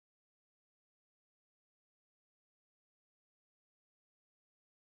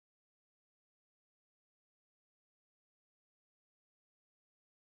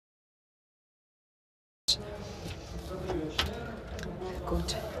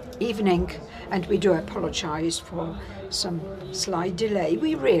evening, and we do apologize for some slight delay.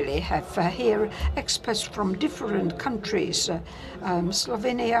 We really have here experts from different countries,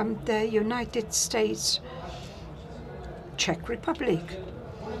 Slovenia, the United States, Czech Republic.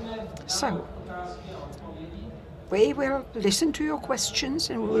 So, we will listen to your questions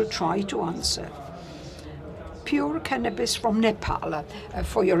and we will try to answer. Pure cannabis from Nepal,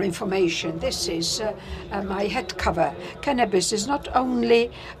 for your information. This is my head cover. Cannabis is not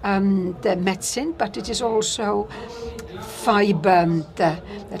only the medicine, but it is also fiber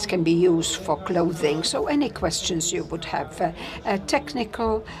that can be used for clothing. So any questions you would have,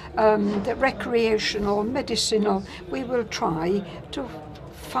 technical, the recreational, medicinal, we will try to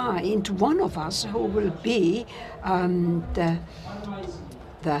find one of us who will be the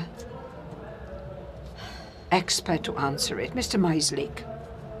expert to answer it. Mr. Majslik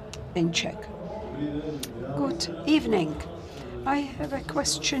in Czech. Good evening. I have a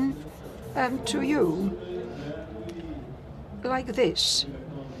question to you like this.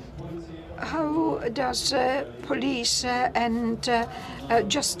 How does police and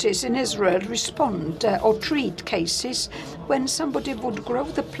justice in Israel respond or treat cases when somebody would grow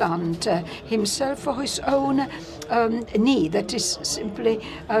the plant himself for his own need? That is simply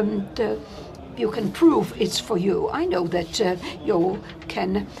you can prove it's for you. I know that you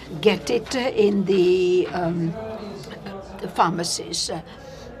can get it in the pharmacies.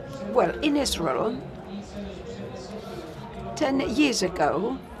 Well, in Israel, 10 years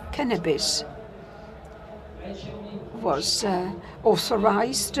ago, cannabis was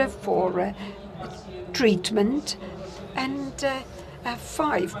authorized for treatment, and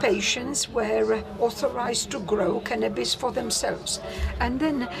 5 patients were authorized to grow cannabis for themselves. And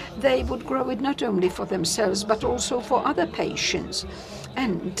then they would grow it not only for themselves, but also for other patients.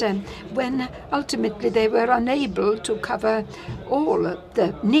 And when ultimately they were unable to cover all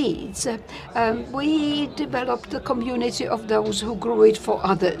the needs, we developed the community of those who grew it for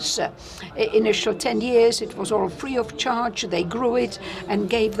others. Initial 10 years, it was all free of charge. They grew it and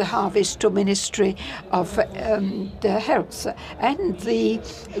gave the harvest to Ministry of the Health. And the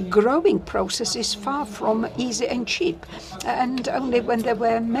growing process is far from easy and cheap. And only when there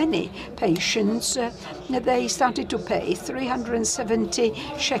were many patients, they started to pay 370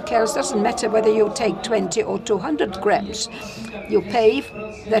 shekels. Doesn't matter whether you take 20 or 200 grams. You pay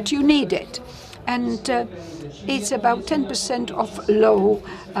that you need it. And it's about 10% of low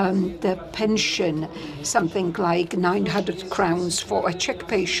the pension, something like 900 crowns for a Czech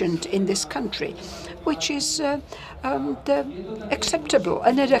patient in this country, which is acceptable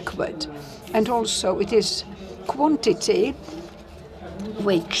and adequate. And also it is quantity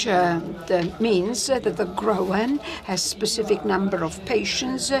which means that the grower has specific number of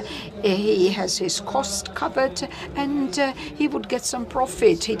patients, he has his cost covered, and he would get some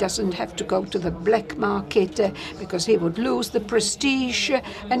profit. He doesn't have to go to the black market because he would lose the prestige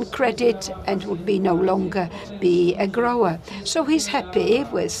and credit and would be no longer be a grower. So he's happy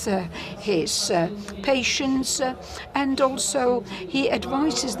with his patients, and also he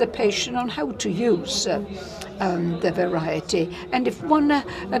advises the patient on how to use the variety. And if one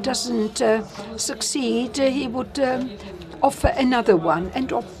doesn't succeed, he would offer another one.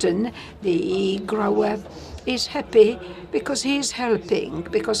 And often the grower is happy because he is helping,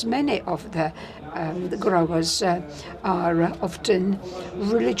 because many of the growers are often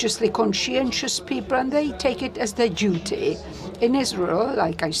religiously conscientious people, and they take it as their duty. In Israel,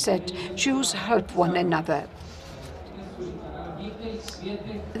 like I said, Jews help one another.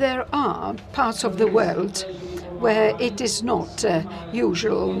 There are parts of the world where it is not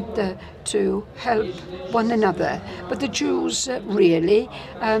usual to help one another, but the Jews really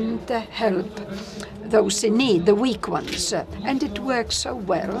help those in need, the weak ones, and it works so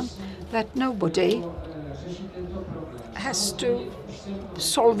well that nobody has to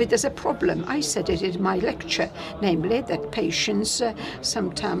solve it as a problem. I said it in my lecture, namely that patients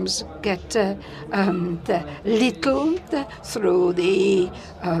sometimes get the little through the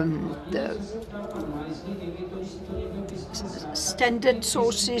standard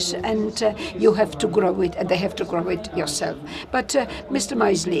sources, and you have to grow it, and they have to grow it yourself. But Mr.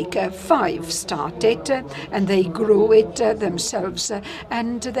 Majslik, 5 started, and they grew it themselves,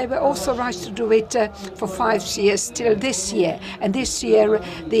 and they were authorized to do it for 5 years till this year. And this year,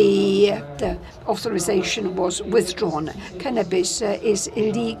 the authorization was withdrawn. Cannabis is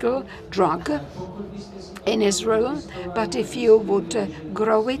illegal drug in Israel, but if you would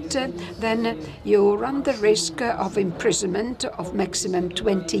grow it, then you run the risk of imprisonment of maximum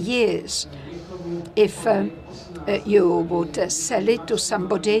 20 years. If you would sell it to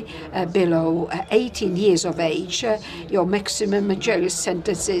somebody below 18 years of age, your maximum jail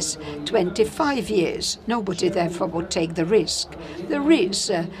sentence is 25 years. Nobody therefore would take the risk. There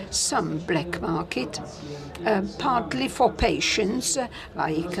is some black market, partly for patients,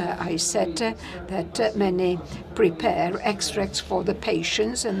 like I said, that many prepare extracts for the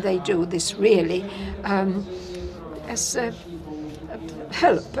patients, and they do this really as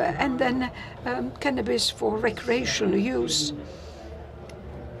help. And then cannabis for recreational use,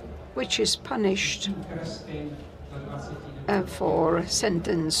 which is punished for a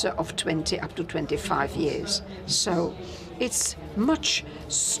sentence of 20 up to 25 years. So it's much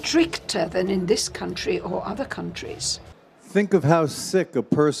stricter than in this country or other countries. Think of how sick a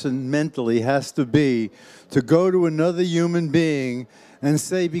person mentally has to be to go to another human being and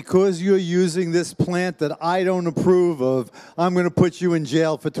say, because you're using this plant that I don't approve of, I'm going to put you in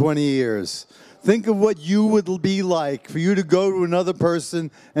jail for 20 years. Think of what you would be like for you to go to another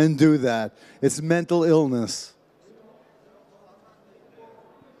person and do that. It's mental illness.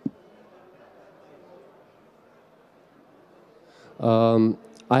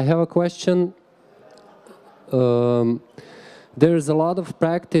 I have a question. There's a lot of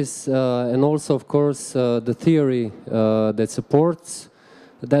practice and also, of course, the theory that supports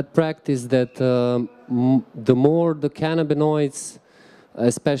that practice that the more the cannabinoids,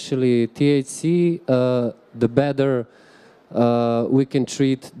 especially THC, the better we can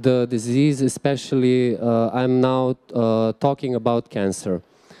treat the disease, especially I'm now talking about cancer.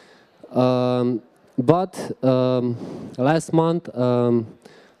 But last month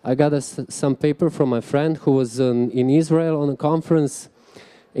I got some paper from my friend who was in Israel on a conference,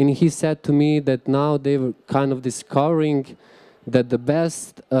 and he said to me that now they were kind of discovering that the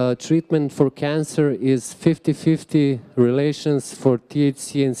best treatment for cancer is 50-50 relations for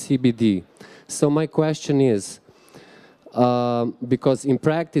THC and CBD. So my question is, because in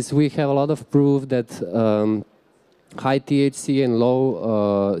practice we have a lot of proof that high THC and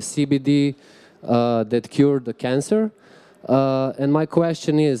low CBD that cure the cancer. And my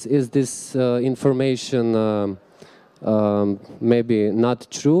question is this information maybe not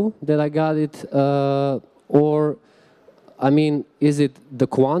true that I got it, or I mean, is it the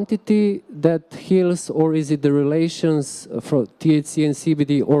quantity that heals, or is it the relations for THC and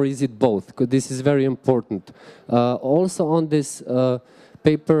CBD, or is it both? Because this is very important. Also on this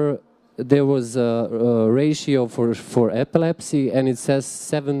paper, there was a ratio for epilepsy, and it says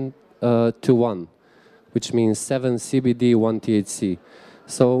 7 to 1, which means 7 CBD, 1 THC.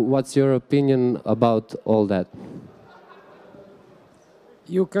 So what's your opinion about all that?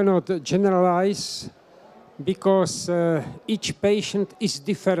 You cannot generalize, because each patient is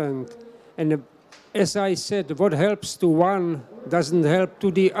different. And as I said, what helps to one doesn't help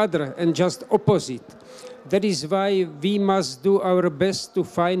to the other, and just opposite. That is why we must do our best to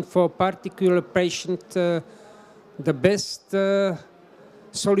find for particular patient the best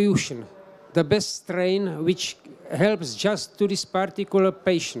solution, the best strain which helps just to this particular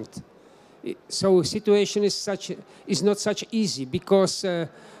patient. So situation is not such easy, because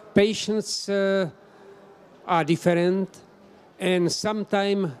patients are different, and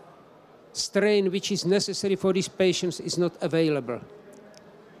sometimes strain which is necessary for these patients is not available.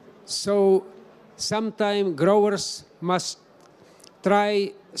 So sometimes growers must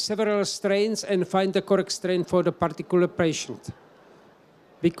try several strains and find the correct strain for the particular patient.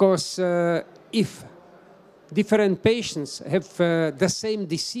 Because if different patients have the same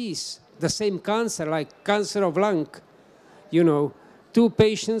disease, the same cancer, like cancer of lung, you know, 2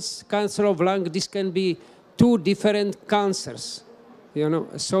 patients, cancer of lung, this can be 2 different cancers, you know.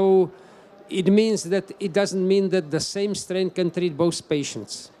 So it means that it doesn't mean that the same strain can treat both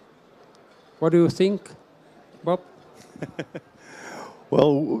patients. What do you think, Bob?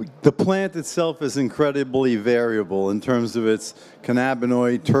 Well, the plant itself is incredibly variable in terms of its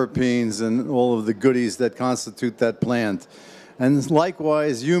cannabinoid, terpenes, and all of the goodies that constitute that plant. And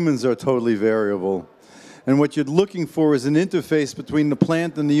likewise, humans are totally variable. And what you're looking for is an interface between the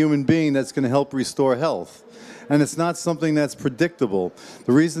plant and the human being that's going to help restore health. And it's not something that's predictable.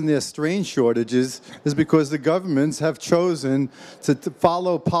 The reason there's strain shortages is because the governments have chosen to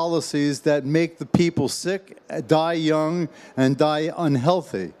follow policies that make the people sick, die young, and die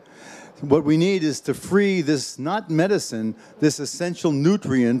unhealthy. What we need is to free this, not medicine, this essential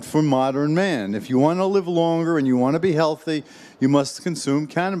nutrient for modern man. If you want to live longer and you want to be healthy, you must consume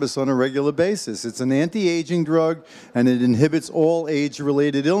cannabis on a regular basis. It's an anti-aging drug, and it inhibits all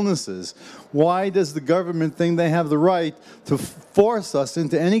age-related illnesses. Why does the government think they have the right to force us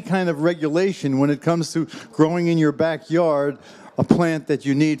into any kind of regulation when it comes to growing in your backyard a plant that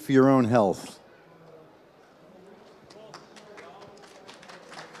you need for your own health?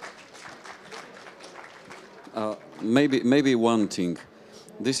 maybe one thing.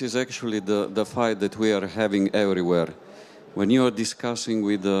 This is actually the fight that we are having everywhere. When you are discussing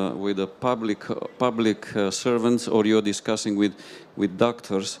with the public servants, or you're discussing with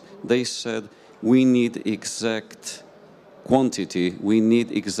doctors, they said we need exact quantity, we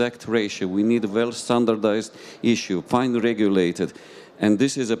need exact ratio, we need well standardized issue, fine regulated. And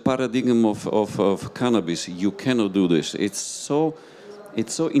this is a paradigm of cannabis. You cannot do this. It's so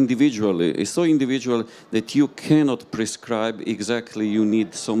individual that you cannot prescribe exactly you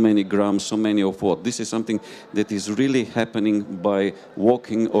need so many grams, so many of what. This is something that is really happening by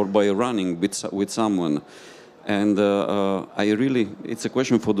walking or by running with someone. And it's a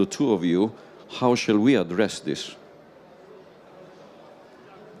question for the two of you. How shall we address this?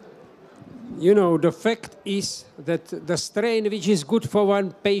 You know, the fact is that the strain which is good for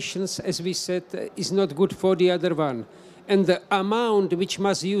one patient, as we said, is not good for the other one. And the amount which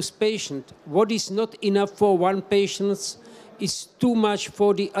must use patient, what is not enough for one patient is too much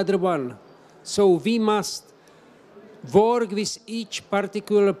for the other one. So we must work with each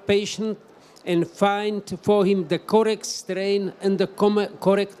particular patient and find for him the correct strain and the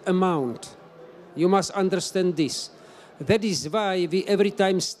correct amount. You must understand this. That is why we every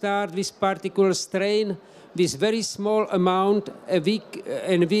time start with particular strain with very small amount a week,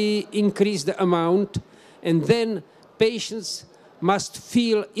 and we increase the amount, and then patients must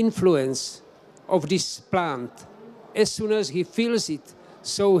feel influence of this plant as soon as he feels it,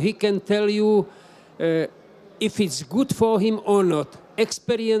 so he can tell you if it's good for him or not.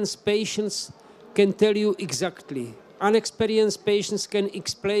 Experienced patients can tell you exactly. Unexperienced patients can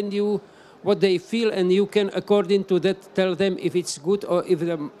explain to you what they feel, and you can, according to that, tell them if it's good or if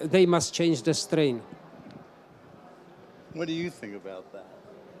they must change the strain. What do you think about that?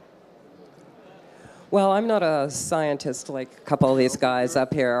 Well, I'm not a scientist like a couple of these guys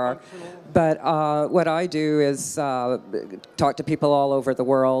up here are, but what I do is talk to people all over the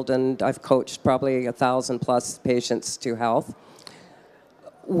world, and I've coached probably 1,000+ patients to health.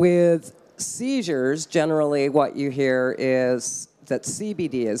 With seizures, generally what you hear is that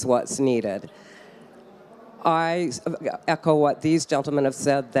CBD is what's needed. I echo what these gentlemen have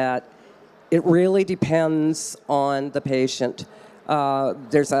said, that it really depends on the patient.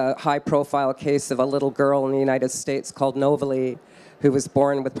 There's a high-profile case of a little girl in the United States called Novalee, who was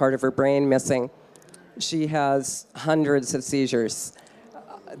born with part of her brain missing. She has hundreds of seizures.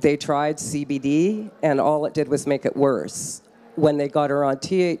 They tried CBD, and all it did was make it worse. When they got her on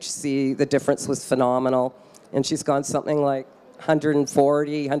THC, the difference was phenomenal, and she's gone something like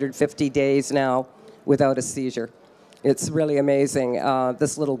 140, 150 days now without a seizure. It's really amazing.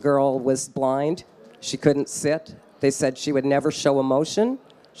 This little girl was blind. She couldn't sit. They said she would never show emotion.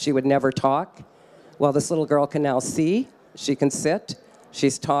 She would never talk. Well, this little girl can now see. She can sit.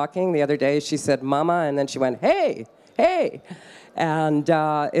 She's talking. The other day she said, "Mama," and then she went, "Hey, hey." And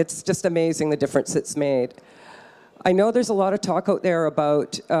it's just amazing the difference it's made. I know there's a lot of talk out there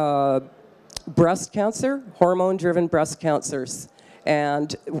about breast cancer, hormone-driven breast cancers,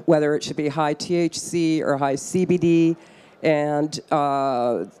 and whether it should be high THC or high CBD. And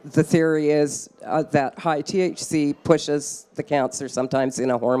the theory is that high THC pushes the cancer, sometimes in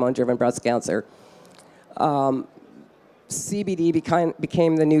a hormone-driven breast cancer. CBD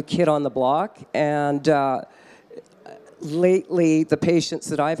became the new kid on the block, and lately the patients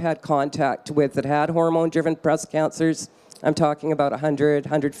that I've had contact with that had hormone-driven breast cancers, I'm talking about 100,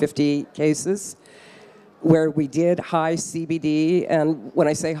 150 cases, where we did high CBD. And when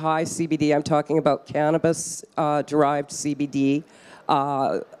I say high CBD, I'm talking about cannabis-derived CBD,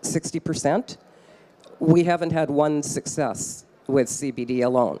 60%. We haven't had one success with CBD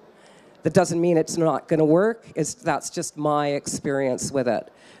alone. That doesn't mean it's not going to work. That's just my experience with it.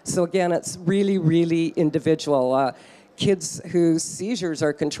 So again, it's really, really individual. Kids whose seizures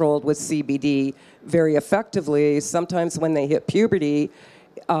are controlled with CBD very effectively, sometimes when they hit puberty,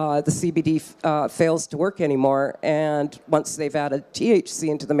 the CBD fails to work anymore, and once they've added THC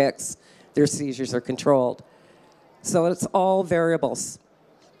into the mix, their seizures are controlled. So it's all variables.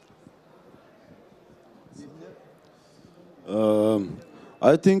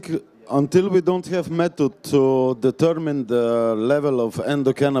 I think until we don't have method to determine the level of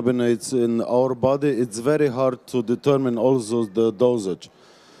endocannabinoids in our body, it's very hard to determine also the dosage.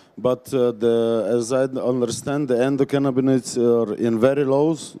 But as I understand, the endocannabinoids are in very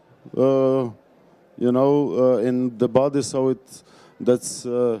lows, in the body. So that's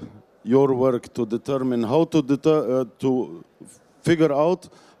your work to determine how to figure out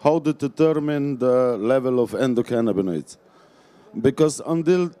how to determine the level of endocannabinoids. Because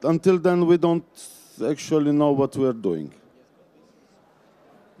until then, we don't actually know what we're doing.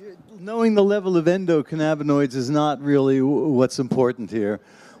 Yeah, knowing the level of endocannabinoids is not really what's important here.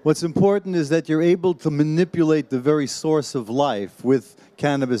 What's important is that you're able to manipulate the very source of life with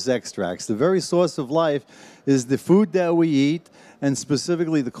cannabis extracts. The very source of life is the food that we eat, and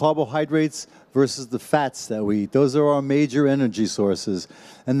specifically the carbohydrates versus the fats that we eat. Those are our major energy sources,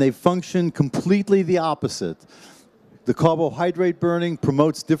 and they function completely the opposite. The carbohydrate burning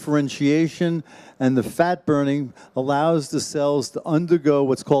promotes differentiation, and the fat burning allows the cells to undergo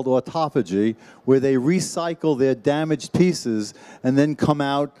what's called autophagy, where they recycle their damaged pieces and then come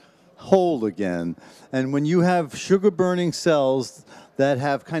out whole again. And when you have sugar-burning cells that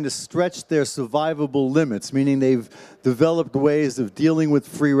have kind of stretched their survivable limits, meaning they've developed ways of dealing with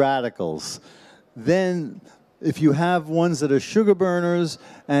free radicals, then if you have ones that are sugar burners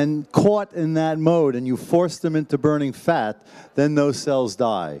and caught in that mode and you force them into burning fat, then those cells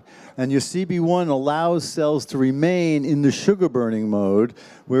die. And your CB1 allows cells to remain in the sugar burning mode,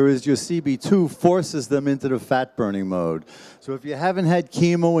 whereas your CB2 forces them into the fat burning mode. So if you haven't had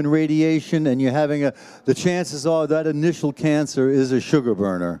chemo and radiation and you're having the chances are that initial cancer is a sugar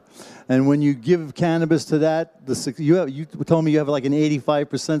burner. And when you give cannabis to that, you told me you have like an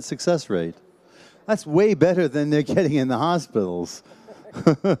 85% success rate. That's way better than they're getting in the hospitals.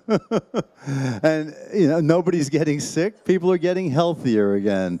 And, you know, nobody's getting sick. People are getting healthier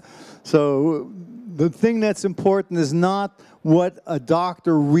again. So the thing that's important is not what a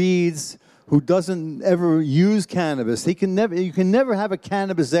doctor reads who doesn't ever use cannabis. You can never have a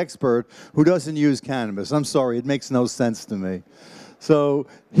cannabis expert who doesn't use cannabis. I'm sorry, it makes no sense to me. So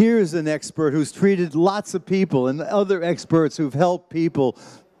here's an expert who's treated lots of people and other experts who've helped people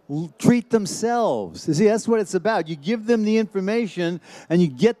treat themselves. You see, that's what it's about. You give them the information and you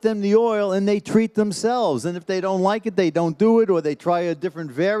get them the oil and they treat themselves. And if they don't like it, they don't do it, or they try a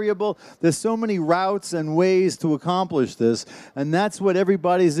different variable. There's so many routes and ways to accomplish this, and that's what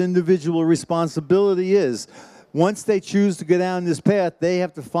everybody's individual responsibility is. Once they choose to go down this path, they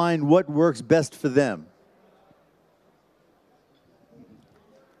have to find what works best for them.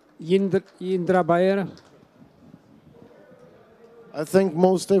 Indra Bayer. I think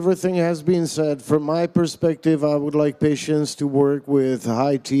most everything has been said. From my perspective, I would like patients to work with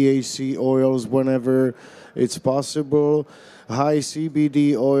high THC oils whenever it's possible. High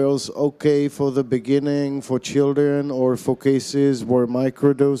CBD oils, okay for the beginning, for children or for cases where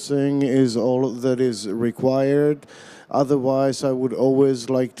microdosing is all that is required. Otherwise, I would always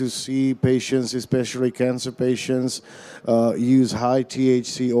like to see patients, especially cancer patients, use high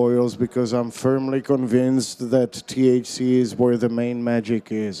THC oils, because I'm firmly convinced that THC is where the main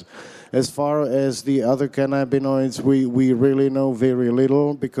magic is. As far as the other cannabinoids, we really know very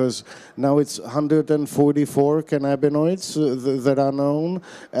little, because now it's 144 cannabinoids that are known,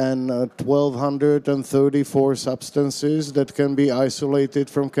 and 1,234 substances that can be isolated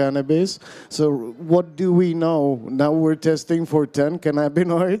from cannabis. So what do we know? Now we're testing for 10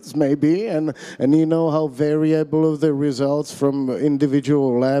 cannabinoids, maybe, and you know how variable the results from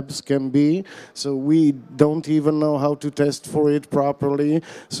individual labs can be. So we don't even know how to test for it properly.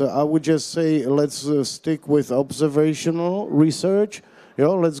 So I would just say, let's stick with observational research. You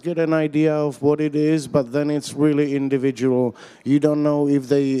know, let's get an idea of what it is, but then it's really individual. You don't know if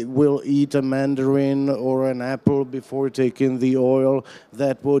they will eat a mandarin or an apple before taking the oil.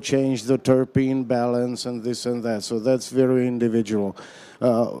 That will change the terpene balance and this and that. So that's very individual.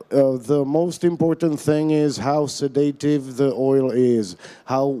 The most important thing is how sedative the oil is,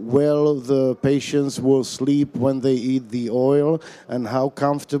 how well the patients will sleep when they eat the oil, and how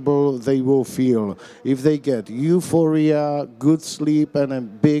comfortable they will feel. If they get euphoria, good sleep, and a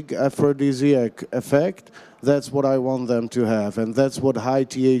big aphrodisiac effect, that's what I want them to have. And that's what high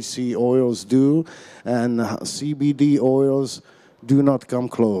THC oils do, and CBD oils do not come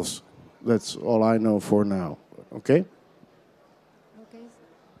close. That's all I know for now. Okay?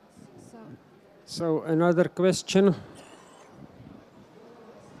 So another question.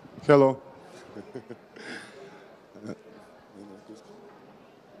 Hello.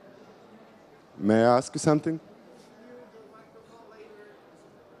 May I ask you something?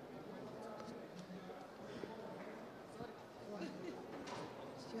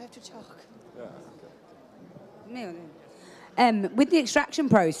 You have to talk. With the extraction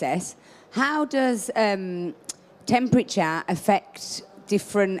process, how does temperature affect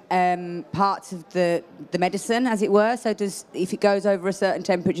different parts of the medicine, as it were? So if it goes over a certain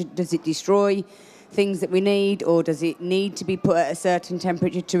temperature, does it destroy things that we need, or does it need to be put at a certain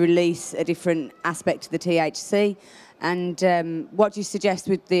temperature to release a different aspect of the THC? And what do you suggest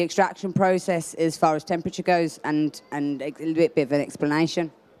with the extraction process as far as temperature goes, and a little bit of an explanation?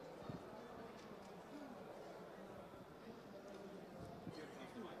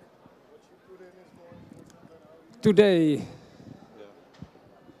 today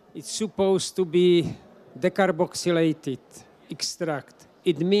it's supposed to be decarboxylated extract.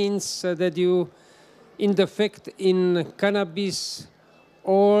 It means that you, in fact, in cannabis,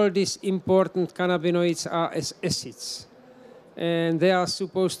 all these important cannabinoids are as acids. And they are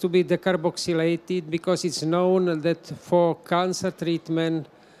supposed to be decarboxylated because it's known that for cancer treatment,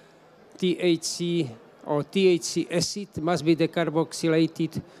 THC or THC acid must be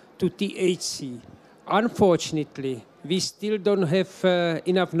decarboxylated to THC. Unfortunately, we still don't have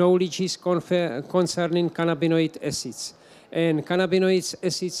enough knowledge concerning cannabinoid acids. And cannabinoid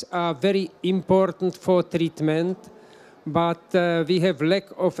acids are very important for treatment, but we have lack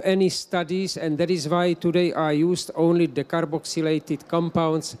of any studies, and that is why today are used only decarboxylated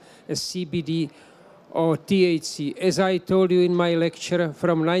compounds as CBD or THC. As I told you in my lecture,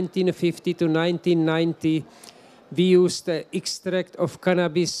 from 1950 to 1990, we used extract of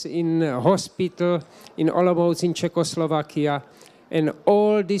cannabis in hospital in Olomouc in Czechoslovakia, and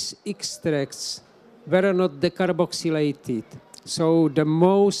all these extracts were not decarboxylated. So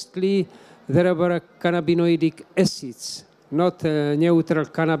mostly there were cannabinoidic acids, not neutral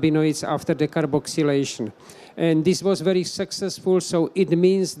cannabinoids after decarboxylation. And this was very successful, so it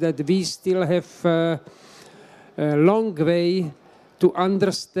means that we still have a long way to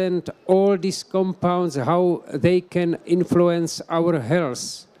understand all these compounds, how they can influence our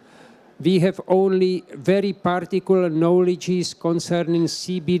health. We have only very particular knowledge concerning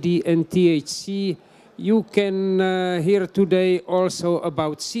CBD and THC. You can hear today also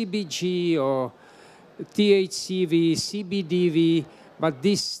about CBG or THCV, CBDV, but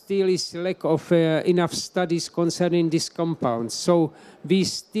this still is lack of enough studies concerning these compounds. So we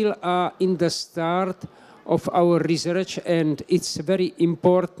still are in the start of our research, and it's very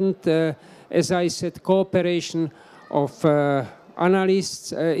important, as I said, cooperation of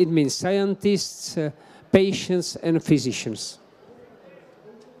analysts, it means scientists, patients, and physicians.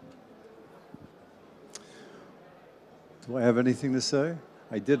 Do I have anything to say?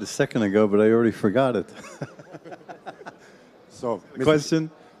 I did a second ago, but I already forgot it. So,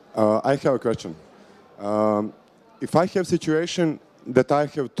 question? I have a question. If I have situation that I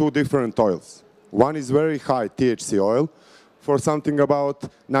have two different oils, one is very high THC oil for something about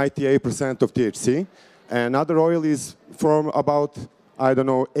 98% of THC, and another oil is from about, I don't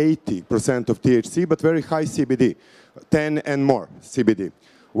know, 80% of THC, but very high CBD, 10 and more CBD.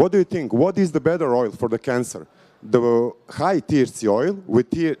 What do you think? What is the better oil for the cancer? The high THC oil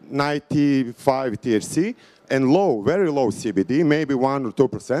with 95 THC and low, very low CBD, maybe 1 or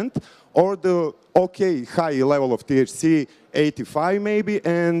 2%, or the okay high level of THC, 85 maybe,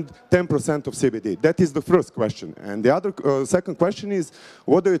 and 10% of CBD? That is the first question. And the other second question is,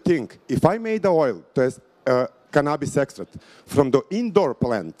 what do you think? If I made the oil, cannabis extract, from the indoor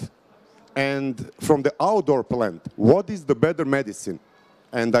plant and from the outdoor plant, what is the better medicine?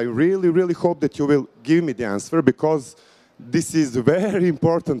 And I really, really hope that you will give me the answer, because this is very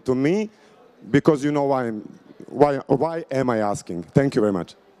important to me, because you know why am I asking? Thank you very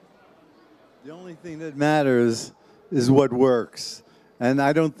much. The only thing that matters is what works. And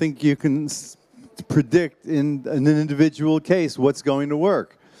I don't think you can predict in an individual case what's going to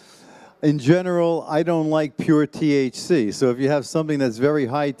work. In general, I don't like pure THC. So if you have something that's very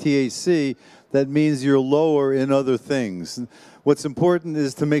high THC, that means you're lower in other things. What's important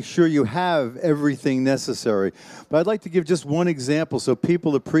is to make sure you have everything necessary. But I'd like to give just one example so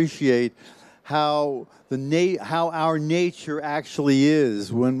people appreciate how our nature actually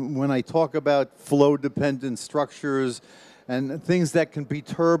is when I talk about flow-dependent structures and things that can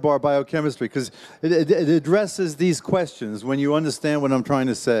perturb our biochemistry, because it addresses these questions when you understand what I'm trying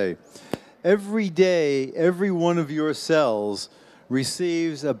to say. Every day, every one of your cells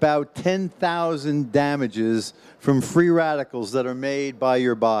receives about 10,000 damages from free radicals that are made by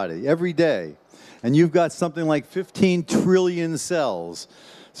your body every day. And you've got something like 15 trillion cells.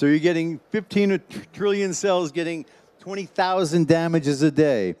 So you're getting 15 trillion cells getting 20,000 damages a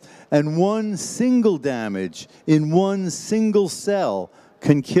day. And one single damage in one single cell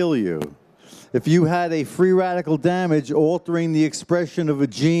can kill you. If you had a free radical damage altering the expression of a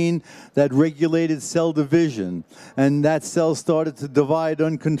gene that regulated cell division, and that cell started to divide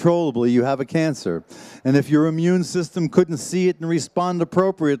uncontrollably, you have a cancer. And if your immune system couldn't see it and respond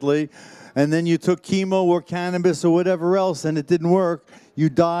appropriately, and then you took chemo or cannabis or whatever else and it didn't work, you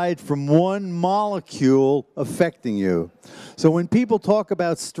died from one molecule affecting you. So when people talk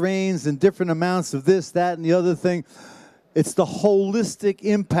about strains and different amounts of this, that, and the other thing, it's the holistic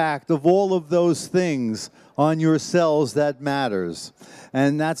impact of all of those things on your cells that matters.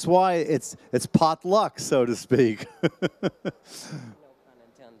 And that's why it's pot luck, so to speak.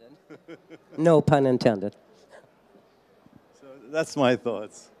 No pun intended. That's my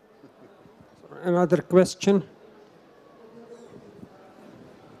thoughts. Another question?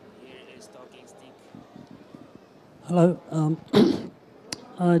 Hello.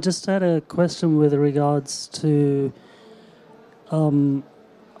 I just had a question with regards to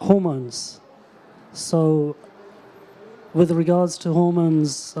hormones. So, with regards to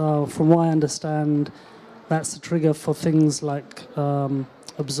hormones, from what I understand, that's the trigger for things like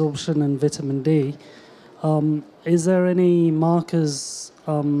absorption and vitamin D. Is there any markers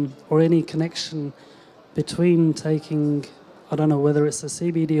or any connection between taking, I don't know, whether it's the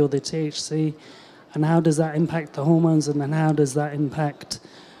CBD or the THC, and how does that impact the hormones, and then how does that impact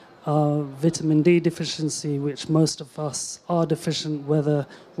vitamin D deficiency, which most of us are deficient,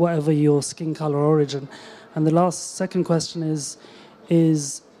 whatever your skin color origin? And the second question is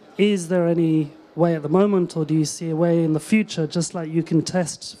there any way at the moment, or do you see a way in the future, just like you can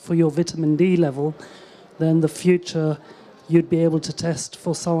test for your vitamin D level, then in the future you'd be able to test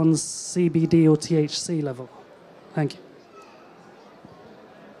for someone's CBD or THC level? Thank you.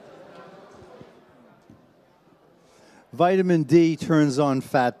 Vitamin D turns on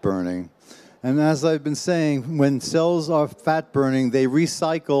fat burning. And as I've been saying, when cells are fat burning, they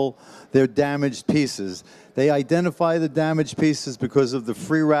recycle their damaged pieces. They identify the damaged pieces because of the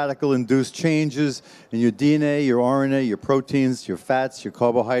free radical-induced changes in your DNA, your RNA, your proteins, your fats, your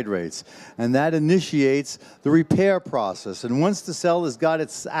carbohydrates. And that initiates the repair process. And once the cell has got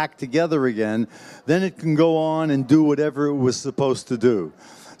its act together again, then it can go on and do whatever it was supposed to do.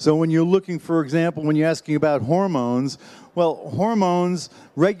 So when you're looking, for example, when you're asking about hormones, well, hormones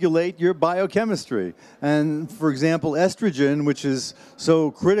regulate your biochemistry. And for example, estrogen, which is so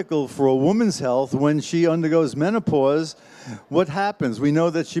critical for a woman's health, when she undergoes menopause, what happens? We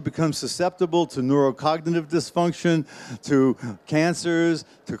know that she becomes susceptible to neurocognitive dysfunction, to cancers,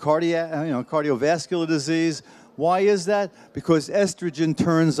 to cardiovascular disease. Why is that? Because estrogen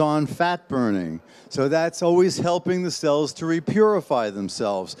turns on fat burning. So that's always helping the cells to repurify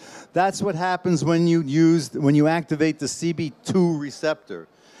themselves. That's what happens when you activate the CB2 receptor.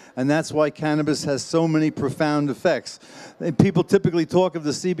 And that's why cannabis has so many profound effects. People typically talk of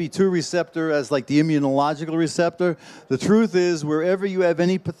the CB2 receptor as like the immunological receptor. The truth is, wherever you have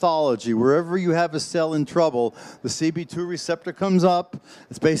any pathology, wherever you have a cell in trouble, the CB2 receptor comes up.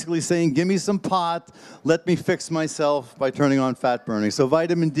 It's basically saying, give me some pot, let me fix myself by turning on fat burning. So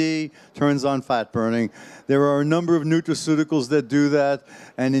vitamin D turns on fat burning. There are a number of nutraceuticals that do that,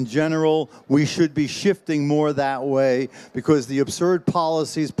 and in general, we should be shifting more that way, because the absurd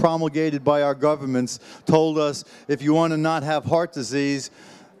policies promulgated by our governments told us, if you want to not have heart disease,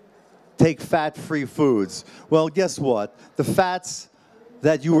 take fat-free foods. Well, guess what? The fats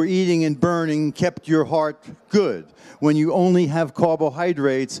that you were eating and burning kept your heart good. When you only have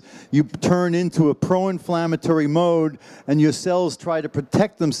carbohydrates, you turn into a pro-inflammatory mode, and your cells try to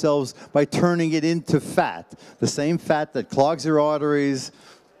protect themselves by turning it into fat. The same fat that clogs your arteries.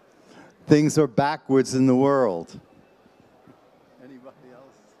 Things are backwards in the world. Anybody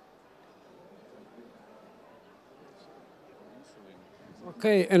else?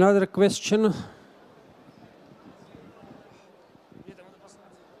 Okay, another question.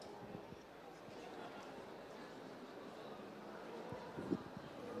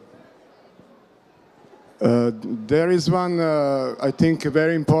 There is one, I think, a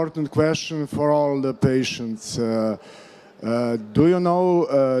very important question for all the patients. Do you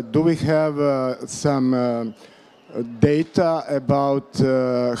know, do we have some data about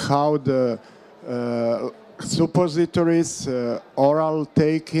how the suppositories, oral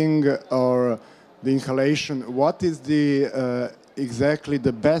taking, or the inhalation, what is the exactly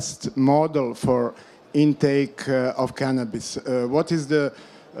the best model for intake of cannabis? What is the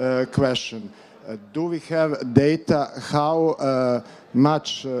question? Do we have data how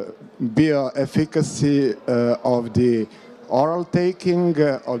much bioefficacy of the oral taking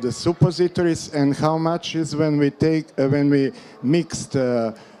of the suppositories, and how much is when we mixed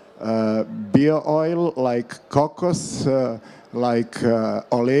bio oil like cocos, like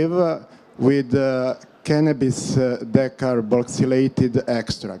olive, with cannabis decarboxylated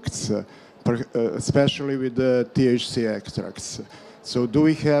extracts, especially with the THC extracts. So do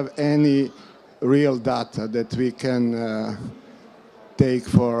we have any real data that we can take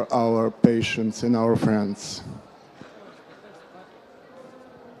for our patients and our friends?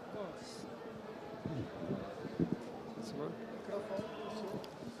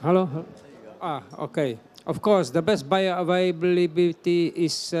 Hello? Ah, okay. Of course, the best bioavailability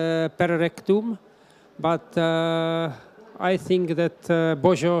is per rectum, but I think that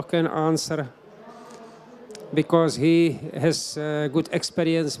Božo can answer, because he has good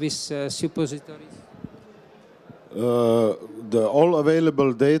experience with suppositories. The all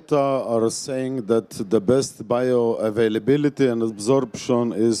available data are saying that the best bioavailability and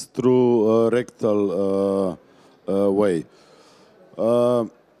absorption is through rectal way.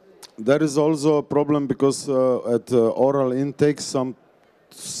 There is also a problem because at oral intake, some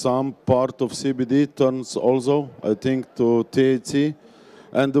part of CBD turns also, I think, to THC.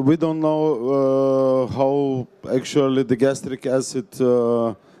 And we don't know how actually the gastric acid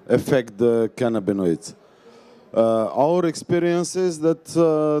affect the cannabinoids. Our experience is that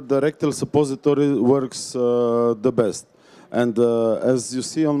the rectal suppository works the best. And as you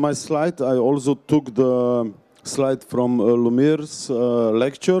see on my slide, I also took the slide from Lumire's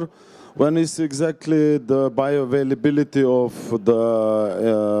lecture, when is exactly the bioavailability of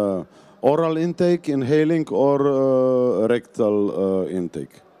the oral intake, inhaling, or rectal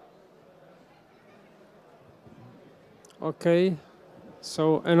intake. Okay,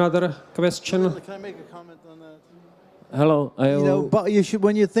 so another question. Can I make a comment on that? Hello.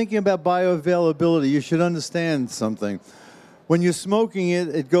 When you're thinking about bioavailability, you should understand something. When you're smoking it,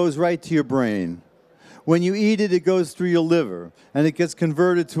 it goes right to your brain. When you eat it, it goes through your liver, and it gets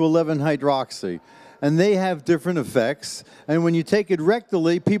converted to 11-hydroxy. And they have different effects. And when you take it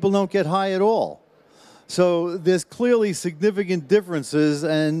rectally, people don't get high at all. So there's clearly significant differences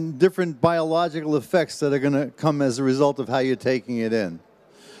and different biological effects that are going to come as a result of how you're taking it in.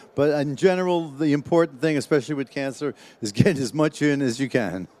 But in general, the important thing, especially with cancer, is get as much in as you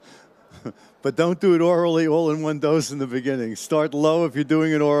can. But don't do it orally all in one dose in the beginning. Start low if you're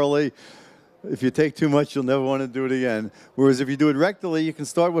doing it orally. If you take too much, you'll never want to do it again. Whereas if you do it rectally, you can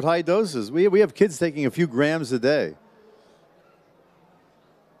start with high doses. We have kids taking a few grams a day.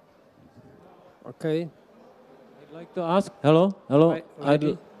 Okay. I'd like to ask. Hello.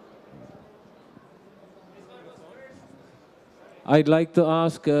 I'd like to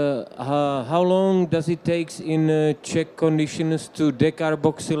ask how long does it take in Czech conditions to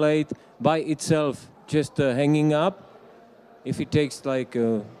decarboxylate by itself, just hanging up? If it takes like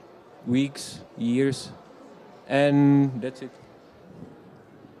weeks, years, and that's it.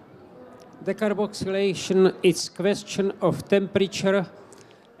 Decarboxylation is question of temperature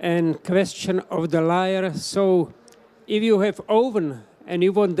and question of the layer. So if you have oven and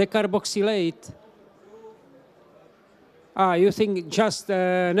you want decarboxylate, you think just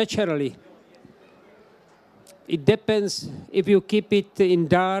naturally. It depends if you keep it in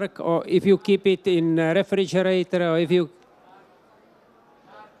dark or if you keep it in refrigerator or if you...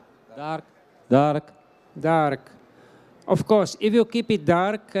 Dark. Of course, if you keep it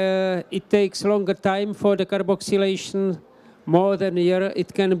dark, it takes longer time for the carboxylation, more than a year.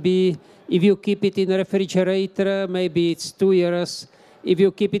 It can be, if you keep it in a refrigerator, maybe it's 2 years. If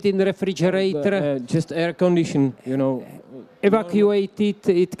you keep it in the refrigerator... just air condition, Evacuated,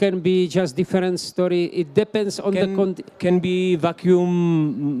 it can be just different story. It depends on the... Can be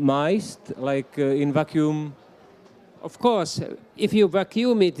vacuumized, like in vacuum? Of course, if you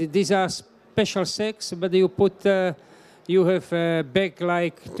vacuum it, these are special sacks, but you put, you have a bag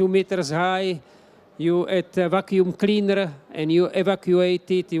like 2 meters high, you add a vacuum cleaner and you evacuate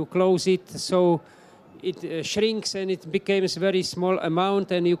it, you close it, so it shrinks and it becomes very small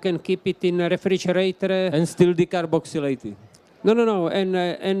amount and you can keep it in a refrigerator. And still decarboxylated? No,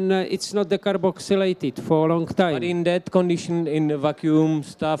 and it's not decarboxylated for a long time. But in that condition, in the vacuum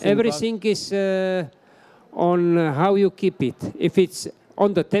stuff? Everything is on how you keep it. If it's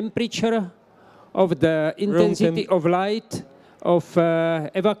on the temperature of the intensity of light, of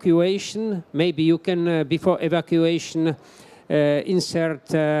evacuation, maybe you can, before evacuation,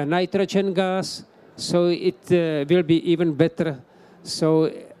 insert nitrogen gas, so it will be even better.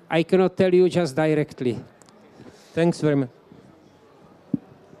 So I cannot tell you just directly. Thanks very much.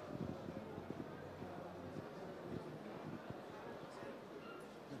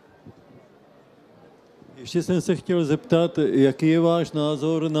 Ještě jsem se chtěl zeptat, jaký je váš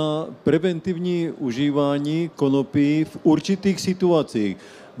názor na preventivní užívání konopí v určitých situacích.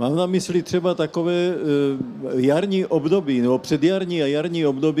 Mám na mysli třeba takové jarní období, nebo předjarní a jarní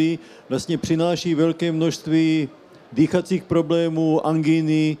období vlastně přináší velké množství dýchacích problémů,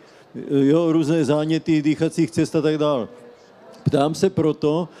 angíny, různé záněty dýchacích cest a tak dále. Ptám se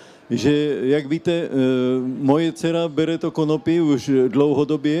proto, že, jak víte, moje dcera bere to konopí už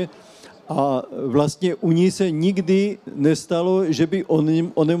dlouhodobě, a vlastně u ní se nikdy nestalo, že by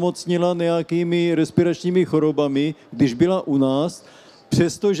onemocnila nějakými respiračními chorobami, když byla u nás,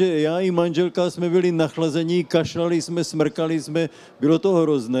 přestože já i manželka jsme byli nachlazení, kašlali jsme, smrkali jsme, bylo to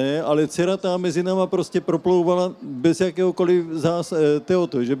hrozné, ale dcera ta mezi náma prostě proplouvala bez jakéhokoliv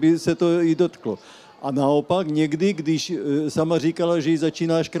že by se to jí dotklo. A naopak někdy, když sama říkala, že jí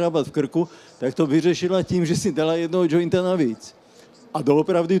začíná škrábat v krku, tak to vyřešila tím, že si dala jednoho jointa navíc. A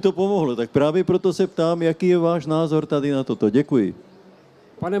doopravdy to pomohlo. Tak právě proto se ptám, jaký je váš názor tady na toto. Děkuji.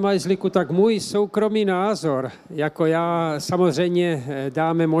 Pane Majzliku, tak můj soukromý názor, jako já samozřejmě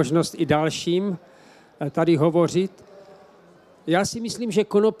dáme možnost i dalším tady hovořit. Já si myslím, že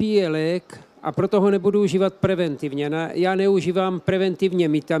konopí je lék a proto ho nebudu užívat preventivně. Já neužívám preventivně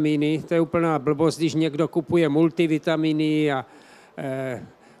vitamíny, to je úplná blbost, když někdo kupuje multivitamíny a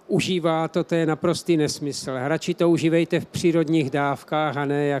užívá to, to je naprostý nesmysl. Radši to užívejte v přírodních dávkách a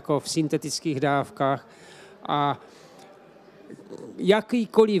ne jako v syntetických dávkách. A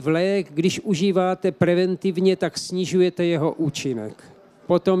jakýkoliv lék, když užíváte preventivně, tak snižujete jeho účinek.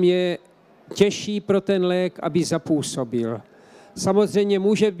 Potom je těžší pro ten lék, aby zapůsobil. Samozřejmě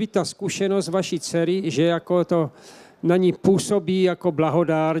může být ta zkušenost vaší dcery, že jako to na ní působí jako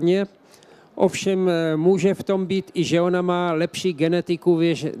blahodárně, ovšem může v tom být i, že ona má lepší genetiku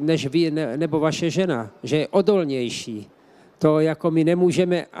než vy nebo vaše žena, že je odolnější. To jako my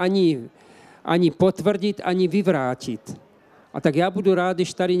nemůžeme ani potvrdit, ani vyvrátit. A tak já budu rád,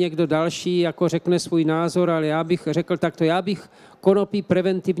 když tady někdo další jako řekne svůj názor, ale já bych řekl takto, já bych konopí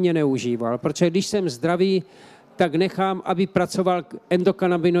preventivně neužíval, protože když jsem zdravý, tak nechám, aby pracoval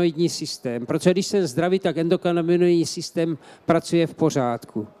endokanabinoidní systém. Protože když jsem zdravý, tak endokanabinoidní systém pracuje v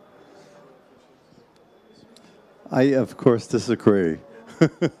pořádku. I, of course, disagree.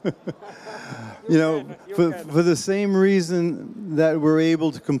 You know, for the same reason that we're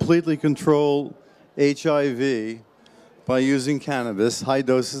able to completely control HIV by using cannabis, high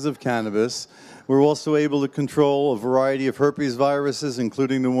doses of cannabis, we're also able to control a variety of herpes viruses,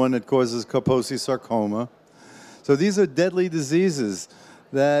 including the one that causes Kaposi sarcoma. So these are deadly diseases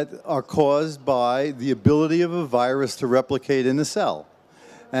that are caused by the ability of a virus to replicate in a cell.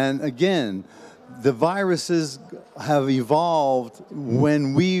 And again, the viruses have evolved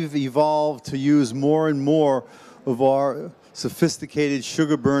when we've evolved to use more and more of our sophisticated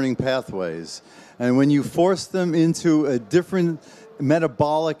sugar-burning pathways. And when you force them into a different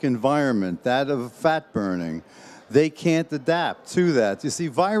metabolic environment, that of fat burning, they can't adapt to that. You see,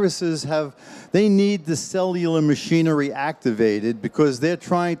 viruses they need the cellular machinery activated because they're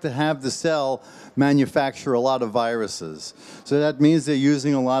trying to have the cell manufacture a lot of viruses. So that means they're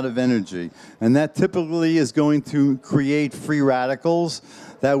using a lot of energy. And that typically is going to create free radicals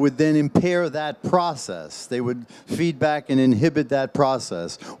that would then impair that process. They would feed back and inhibit that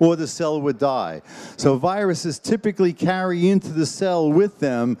process, or the cell would die. So viruses typically carry into the cell with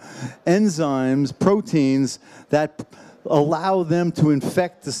them enzymes, proteins that allow them to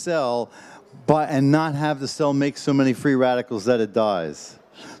infect the cell and not have the cell make so many free radicals that it dies.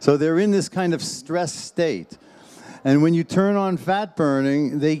 So they're in this kind of stress state. And when you turn on fat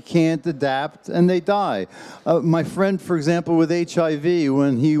burning, they can't adapt and they die. My friend, for example, with HIV,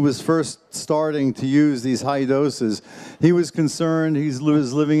 when he was first starting to use these high doses, he was concerned. He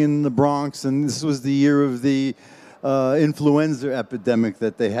was living in the Bronx, and this was the year of the influenza epidemic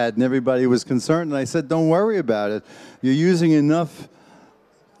that they had, and everybody was concerned. And I said, don't worry about it. You're using enough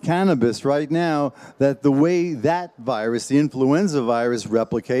cannabis right now that the way that virus, the influenza virus,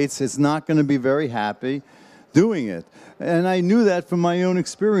 replicates, it's not going to be very happy doing it. And I knew that from my own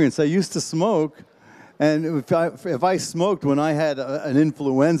experience. I used to smoke, and if I smoked when I had an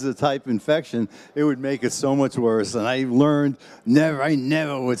influenza-type infection, it would make it so much worse. And I learned I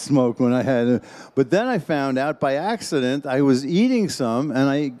never would smoke when I had it. But then I found out by accident I was eating some, and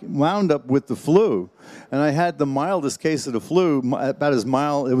I wound up with the flu. And I had the mildest case of the flu, about as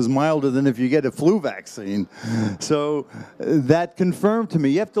mild, it was milder than if you get a flu vaccine. So that confirmed to me,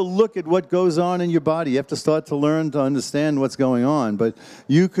 you have to look at what goes on in your body. You have to start to learn to understand what's going on. But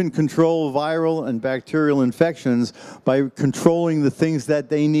you can control viral and bacterial infections by controlling the things that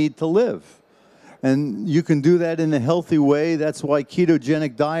they need to live. And you can do that in a healthy way. That's why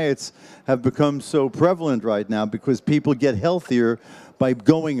ketogenic diets have become so prevalent right now, because people get healthier by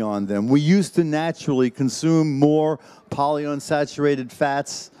going on them. We used to naturally consume more polyunsaturated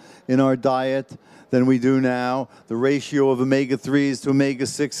fats in our diet than we do now. The ratio of omega-3s to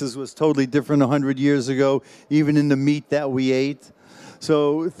omega-6s was totally different 100 years ago, even in the meat that we ate.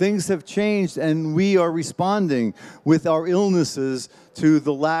 So things have changed, and we are responding with our illnesses to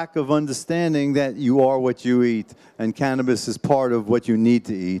the lack of understanding that you are what you eat, and cannabis is part of what you need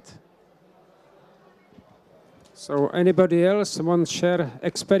to eat. So anybody else want to share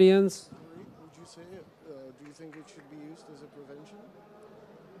experience? Would you say, do you think it should be used as a prevention?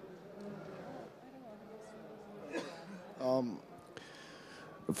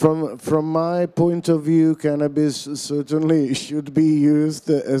 From my point of view, cannabis certainly should be used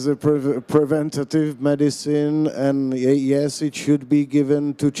as a preventative medicine, and yes, it should be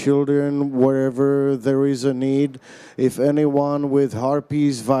given to children wherever there is a need. If anyone with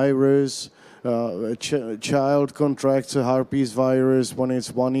herpes virus, a child contracts a herpes virus when it's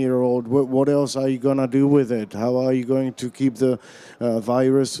 1 year old, what else are you gonna do with it? How are you going to keep the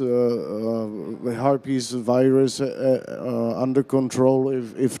herpes virus under control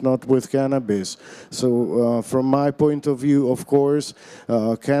if not with cannabis? So from my point of view, of course,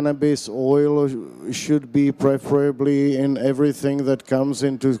 cannabis oil should be preferably in everything that comes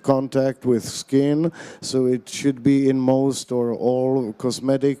into contact with skin. So it should be in most or all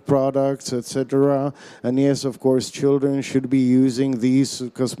cosmetic products, etc. And yes, of course, children should be using these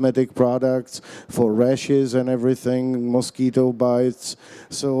cosmetic products for rashes and everything, mosquito bites.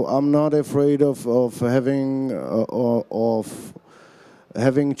 So I'm not afraid of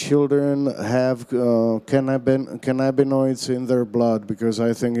having children have cannabinoids in their blood, because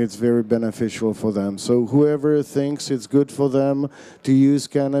I think it's very beneficial for them. So whoever thinks it's good for them to use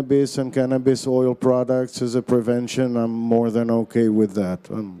cannabis and cannabis oil products as a prevention, I'm more than okay with that.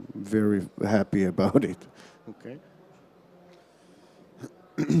 I'm very happy about it. Okay.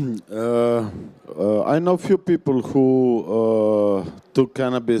 I know few people who took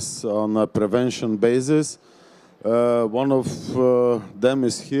cannabis on a prevention basis. One of them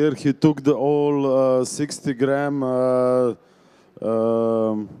is here. He took the whole 60-gram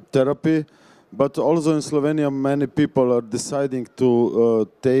therapy, but also in Slovenia many people are deciding to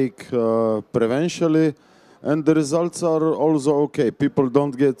take preventionally, and the results are also okay. People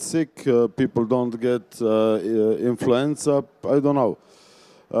don't get sick, people don't get influenza, I don't know.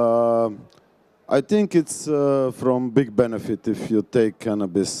 I think it's from big benefit if you take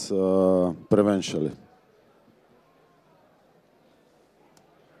cannabis preventionally.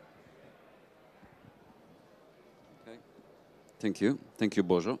 Okay. Thank you,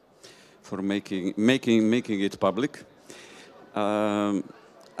 Božo, for making it public. I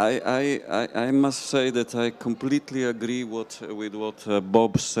must say that I completely agree with what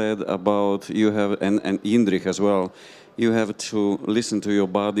Bob said about you have, and Indrich as well. You have to listen to your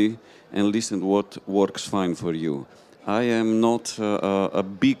body and listen to what works fine for you. I am not a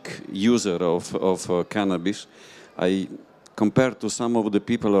big user of cannabis. Compared to some of the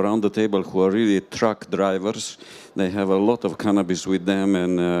people around the table who are really truck drivers, they have a lot of cannabis with them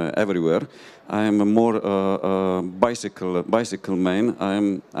and everywhere. I am a more bicycle man.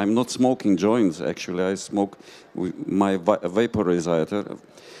 I'm not smoking joints, actually. I smoke with my vaporizer.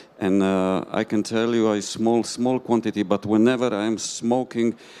 And I can tell you I small quantity, but whenever I'm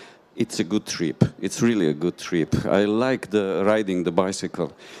smoking, it's a good trip. It's really a good trip. I like riding the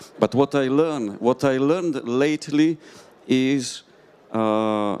bicycle. But what I learned lately is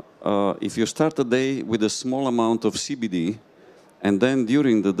if you start a day with a small amount of CBD, and then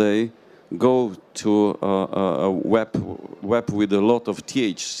during the day go to a web with a lot of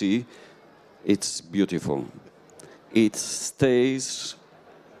THC, it's beautiful. It stays,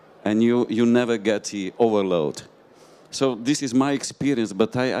 and you never get the overload. So this is my experience,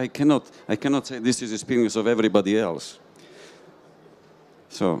 but I cannot say this is the experience of everybody else.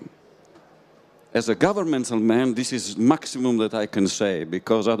 So, as a governmental man, this is maximum that I can say,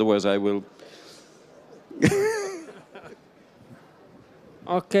 because otherwise I will...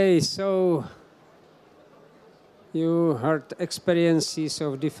 Okay, so you heard experiences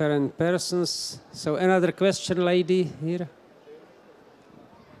of different persons. So another question, lady here.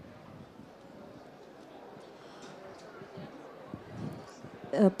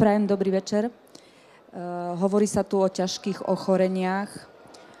 Prajem dobrý večer. Hovorí sa tu o ťažkých ochoreniach,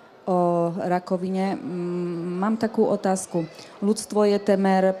 o rakovine. Mám takú otázku. Ľudstvo je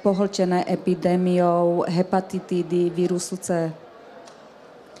temer pohltené epidémiou hepatitídy, vírusu C.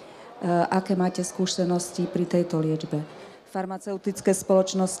 Aké máte skúsenosti pri tejto liečbe? Farmaceutické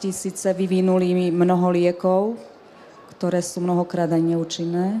spoločnosti síce vyvinuli mnoho liekov, ktoré sú mnohokrát aj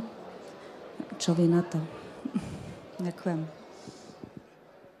neúčinné. Čo vy na to? Ďakujem.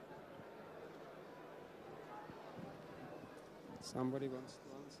 Somebody wants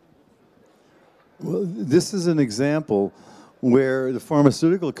to answer? Well, this is an example where the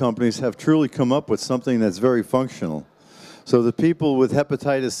pharmaceutical companies have truly come up with something that's very functional. So the people with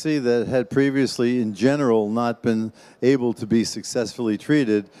hepatitis C that had previously, in general, not been able to be successfully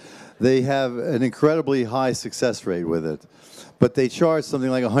treated, they have an incredibly high success rate with it. But they charge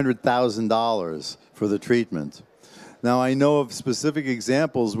something like $100,000 for the treatment. Now, I know of specific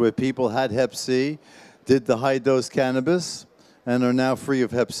examples where people had Hep C, did the high-dose cannabis, and are now free of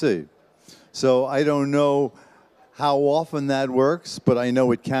Hep C. So I don't know how often that works, but I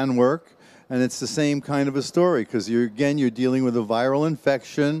know it can work. And it's the same kind of a story because you're dealing with a viral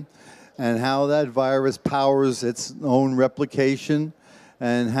infection and how that virus powers its own replication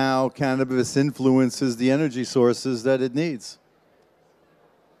and how cannabis influences the energy sources that it needs.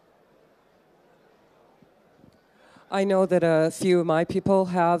 I know that a few of my people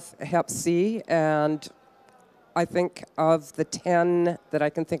have Hep C, and I think of the 10 that I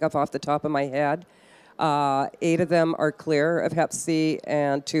can think of off the top of my head, 8 of them are clear of Hep C,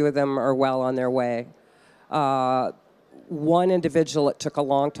 and 2 of them are well on their way. One individual, it took a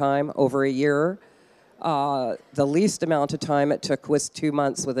long time, over a year. The least amount of time it took was 2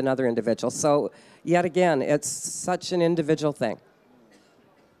 months with another individual. So yet again, it's such an individual thing.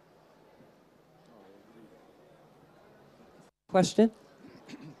 Question?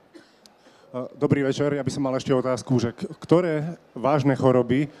 Dobrý večer, ja by som mal ešte otázku, že ktoré vážne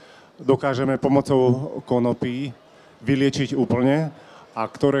choroby dokážeme pomocou konopí vyliečiť úplne a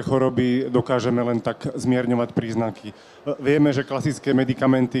ktoré choroby dokážeme len tak zmierňovať príznaky. Vieme, že klasické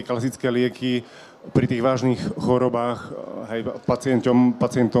medikamenty, klasické lieky pri tých vážnych chorobách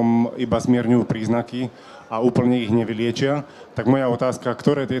pacientom iba zmierňujú príznaky a úplne ich nevyliečia. Tak moja otázka,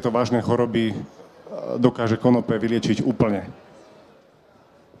 ktoré tieto vážne choroby dokáže konope vyliečiť úplne?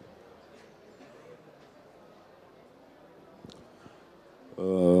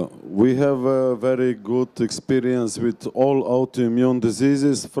 We have a very good experience with all autoimmune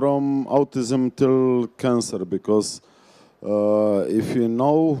diseases from autism till cancer because if you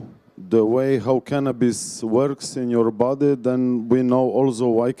know the way how cannabis works in your body, then we know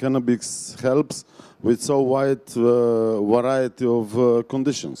also why cannabis helps with so wide variety of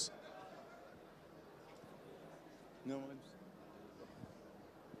conditions.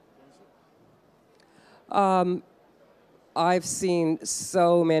 I've seen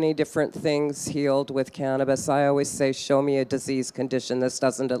so many different things healed with cannabis. I always say, show me a disease condition this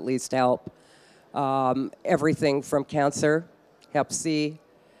doesn't at least help. Everything from cancer, Hep C.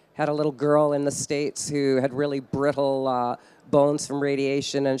 Had a little girl in the States who had really brittle bones from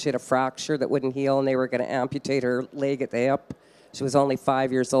radiation, and she had a fracture that wouldn't heal, and they were going to amputate her leg at the hip. She was only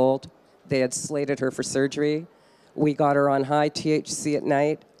 5 years old. They had slated her for surgery. We got her on high THC at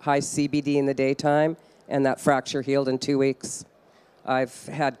night, high CBD in the daytime, and that fracture healed in 2 weeks. I've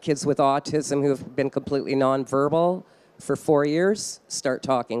had kids with autism who have been completely nonverbal for 4 years start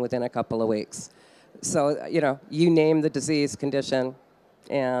talking within a couple of weeks. So, you know, you name the disease condition,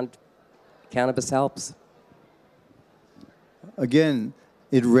 and cannabis helps. Again,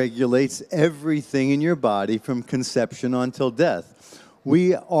 it regulates everything in your body from conception until death.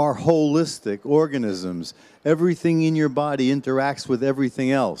 We are holistic organisms. Everything in your body interacts with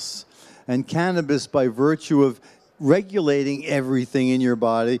everything else. And cannabis, by virtue of regulating everything in your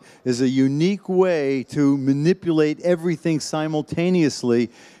body, is a unique way to manipulate everything simultaneously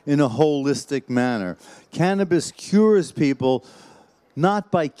in a holistic manner. Cannabis cures people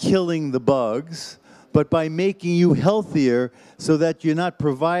not by killing the bugs, but by making you healthier so that you're not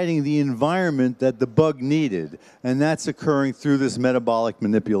providing the environment that the bug needed. And that's occurring through this metabolic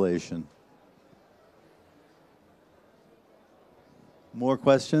manipulation. More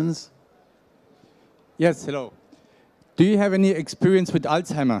questions? Yes, hello. Do you have any experience with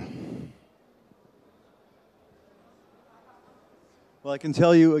Alzheimer? Well, I can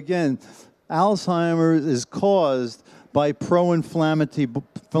tell you again, Alzheimer's is caused by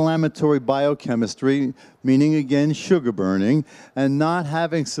pro-inflammatory biochemistry, meaning again sugar burning, and not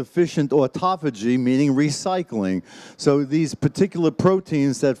having sufficient autophagy, meaning recycling. So these particular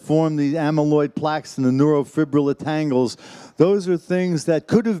proteins that form the amyloid plaques and the neurofibrillary tangles, those are things that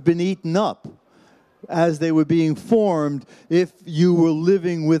could have been eaten up as they were being formed if you were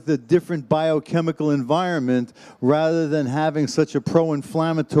living with a different biochemical environment rather than having such a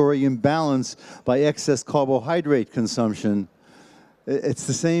pro-inflammatory imbalance by excess carbohydrate consumption. It's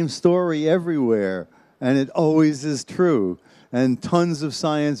the same story everywhere, and it always is true, and tons of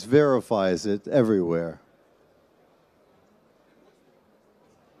science verifies it everywhere.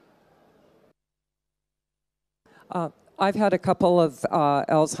 I've had a couple of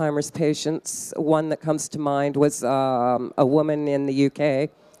Alzheimer's patients. One that comes to mind was a woman in the UK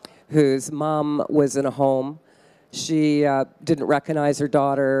whose mom was in a home. She didn't recognize her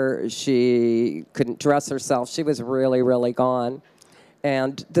daughter. She couldn't dress herself. She was really, really gone.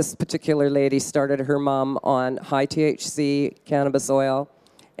 And this particular lady started her mom on high THC cannabis oil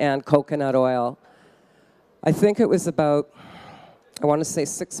and coconut oil. I think it was about, I want to say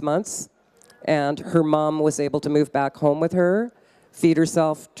 6 months. And her mom was able to move back home with her, feed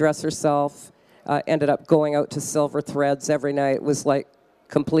herself, dress herself, ended up going out to Silver Threads every night. It was like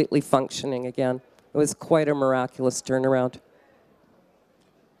completely functioning again. It was quite a miraculous turnaround.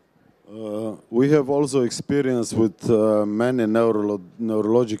 We have also experience with many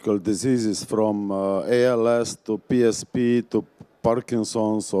neurological diseases from ALS to PSP to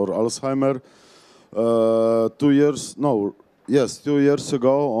Parkinson's or Alzheimer. 2 years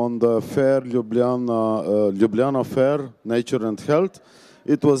ago on the fair Ljubljana Fair, Nature and Health,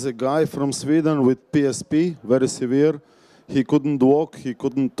 it was a guy from Sweden with PSP, very severe. He couldn't walk, he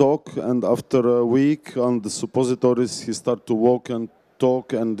couldn't talk, and after a week on the suppositories, he started to walk and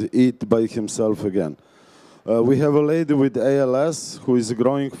talk and eat by himself again. We have a lady with ALS who is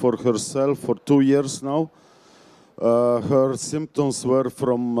growing for herself for 2 years now. Her symptoms were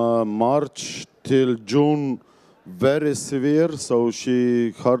from March till June very severe, so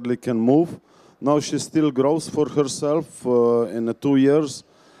she hardly can move. Now she still grows for herself in 2 years.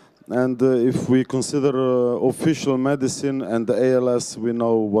 And if we consider official medicine and the ALS, we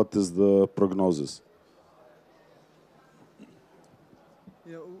know what is the prognosis.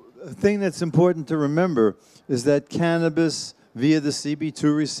 A thing that's important to remember is that cannabis via the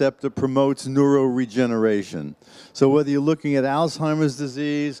CB2 receptor promotes neuroregeneration. So whether you're looking at Alzheimer's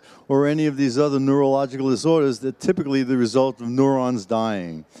disease or any of these other neurological disorders, they're typically the result of neurons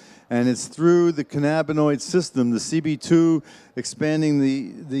dying. And it's through the cannabinoid system, the CB2 expanding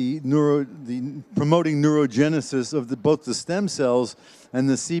promoting neurogenesis of both the stem cells and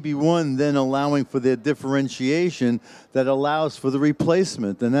the CB1 then allowing for their differentiation that allows for the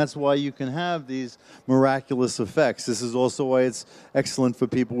replacement. And that's why you can have these miraculous effects. This is also why it's excellent for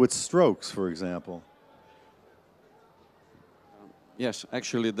people with strokes, for example. Yes,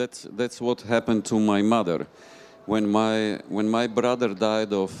 actually that's what happened to my mother. When my brother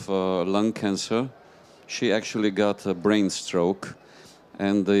died of lung cancer, she actually got a brain stroke,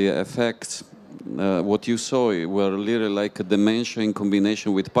 and the effects, what you saw, were literally like a dementia in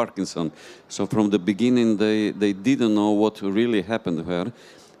combination with Parkinson. So from the beginning, they didn't know what really happened to her,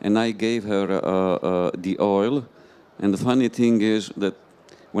 and I gave her the oil. And the funny thing is that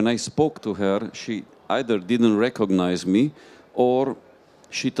when I spoke to her, she either didn't recognize me, or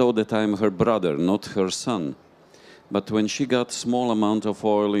she thought that I'm her brother, not her son. But when she got small amount of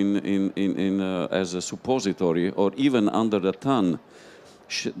oil as a suppository, or even under the tongue,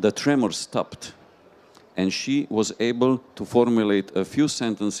 the tremor stopped. And she was able to formulate a few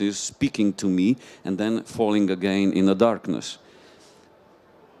sentences speaking to me and then falling again in the darkness.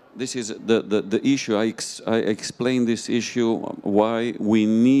 This is the issue. I explained this issue, why we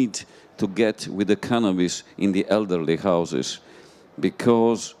need to get with the cannabis in the elderly houses.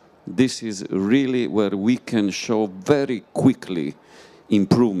 Because this is really where we can show very quickly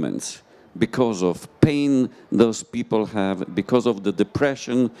improvements because of pain those people have, because of the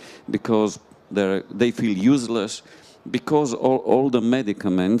depression, because they feel useless, because all the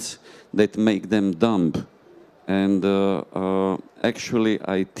medicaments that make them dumb. And actually,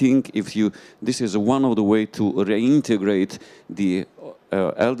 I think this is one of the ways to reintegrate the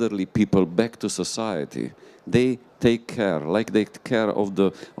elderly people back to society. They take care, like they take care of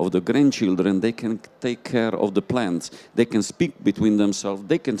the grandchildren, they can take care of the plants. They can speak between themselves,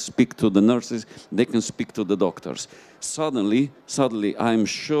 they can speak to the nurses, they can speak to the doctors. Suddenly, I'm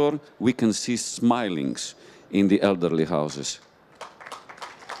sure we can see smilings in the elderly houses.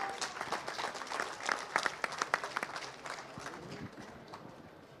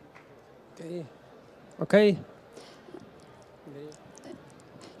 Okay.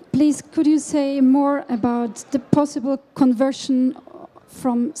 Please, could you say more about the possible conversion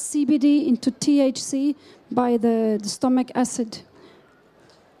from CBD into THC by the stomach acid?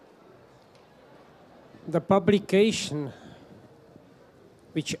 The publication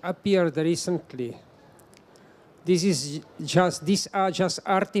which appeared recently, these are just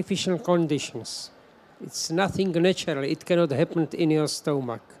artificial conditions. It's nothing natural. It cannot happen in your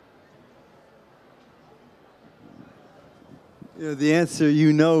stomach. The answer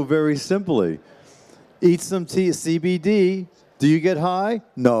you know very simply. Eat some CBD. Do you get high?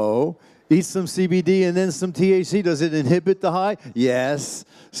 No. Eat some CBD and then some THC. Does it inhibit the high? Yes.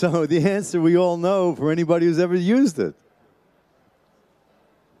 So the answer we all know for anybody who's ever used it.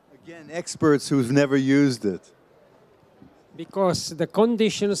 Again, experts who've never used it. Because the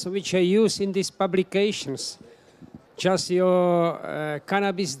conditions which are used in these publications, just your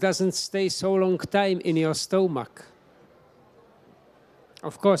cannabis doesn't stay so long time in your stomach.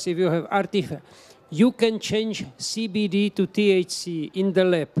 Of course, if you have you can change CBD to THC in the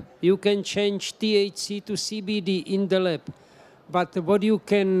lab. You can change THC to CBD in the lab. But what you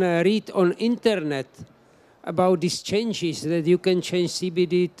can read on internet about these changes, that you can change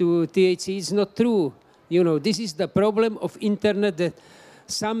CBD to THC, is not true. You know, this is the problem of internet, that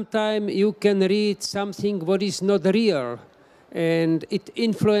sometimes you can read something what is not real, and it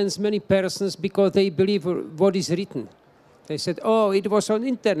influences many persons because they believe what is written. They said, oh, it was on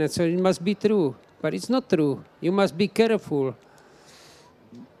internet, so it must be true. But it's not true. You must be careful.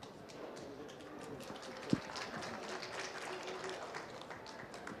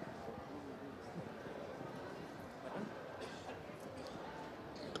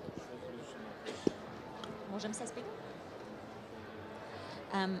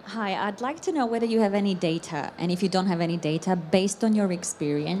 Hi, I'd like to know whether you have any data, and if you don't have any data, based on your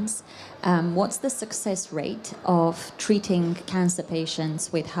experience, what's the success rate of treating cancer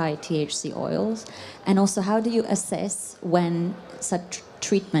patients with high THC oils? And also, how do you assess when such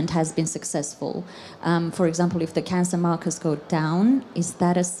treatment has been successful? For example, if the cancer markers go down, is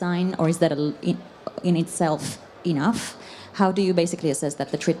that a sign, or is that in itself enough? How do you basically assess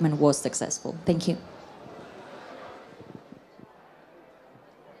that the treatment was successful? Thank you.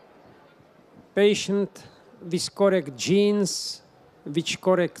 Patient with correct genes, which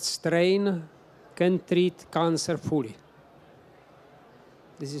correct strain, can treat cancer fully.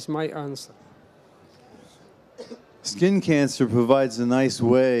 This is my answer. Skin cancer provides a nice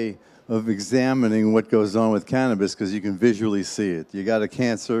way of examining what goes on with cannabis because you can visually see it. You got a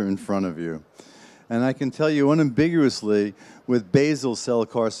cancer in front of you. And I can tell you unambiguously, with basal cell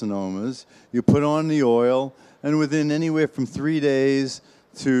carcinomas, you put on the oil, and within anywhere from 3 days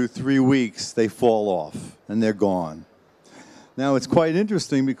to 3 weeks, they fall off, and they're gone. Now, it's quite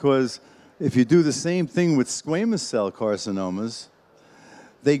interesting because if you do the same thing with squamous cell carcinomas,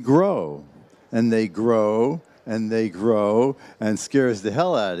 they grow, and they grow, and they grow, and scares the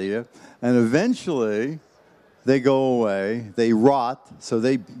hell out of you, and eventually, they go away, they rot, so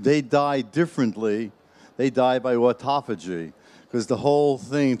they die differently. They die by autophagy, because the whole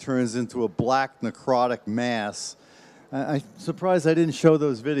thing turns into a black necrotic mass. I'm surprised I didn't show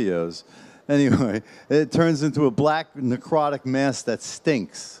those videos. Anyway, it turns into a black necrotic mass that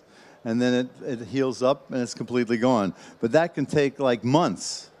stinks. And then it heals up and it's completely gone. But that can take like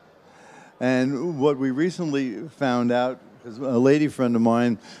months. And what we recently found out, because a lady friend of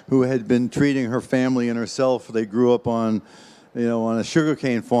mine who had been treating her family and herself, they grew up on, on a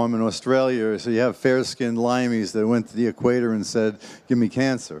sugarcane farm in Australia. So you have fair-skinned limeys that went to the equator and said, give me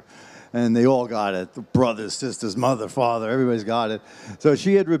cancer. And they all got it, the brothers, sisters, mother, father, everybody's got it. So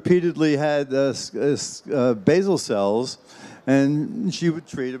she had repeatedly had basal cells, and she would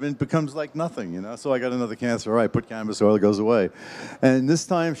treat them, and it becomes like nothing, So I got another cancer, all right, put cannabis oil, it goes away. And this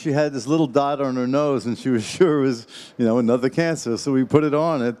time she had this little dot on her nose, and she was sure it was, another cancer. So we put it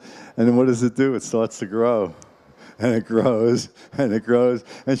on it, and then what does it do? It starts to grow. And it grows, and it grows.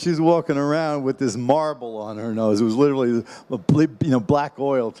 And she's walking around with this marble on her nose. It was literally, black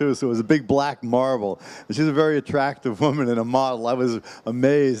oil, too, so it was a big black marble. And she's a very attractive woman and a model. I was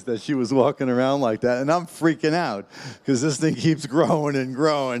amazed that she was walking around like that. And I'm freaking out, because this thing keeps growing and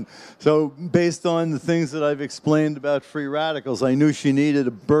growing. So based on the things that I've explained about free radicals, I knew she needed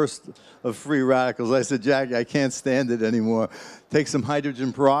a burst of free radicals. I said, Jackie, I can't stand it anymore. Take some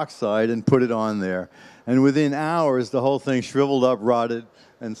hydrogen peroxide and put it on there. And within hours, the whole thing shriveled up, rotted,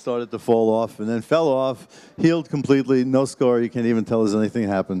 and started to fall off, and then fell off, healed completely, no scar. You can't even tell us anything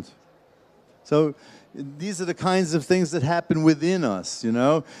happened. So these are the kinds of things that happen within us,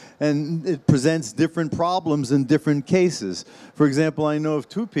 and it presents different problems in different cases. For example, I know of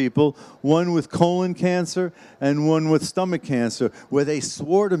 2 people, one with colon cancer and one with stomach cancer, where they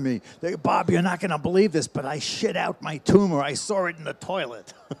swore to me, Bob, you're not going to believe this, but I shit out my tumor. I saw it in the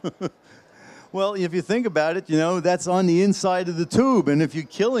toilet. Well, if you think about it, that's on the inside of the tube, and if you're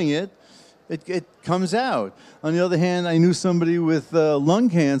killing it, it comes out. On the other hand, I knew somebody with lung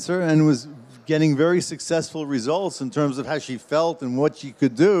cancer and was getting very successful results in terms of how she felt and what she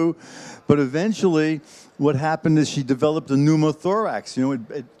could do, but eventually what happened is she developed a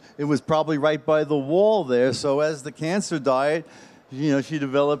pneumothorax. It was probably right by the wall there, so as the cancer died, she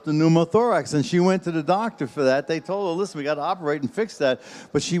developed a pneumothorax, and she went to the doctor for that. They told her, listen, we got to operate and fix that.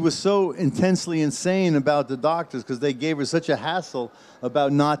 But she was so intensely insane about the doctors because they gave her such a hassle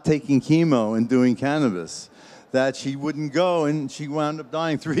about not taking chemo and doing cannabis that she wouldn't go, and she wound up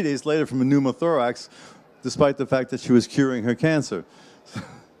dying 3 days later from a pneumothorax, despite the fact that she was curing her cancer.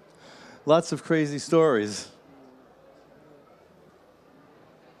 Lots of crazy stories.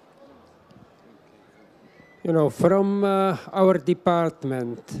 From our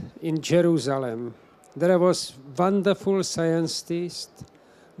department in Jerusalem, there was wonderful scientist,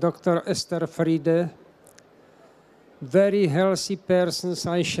 Dr. Esther Friede, very healthy person.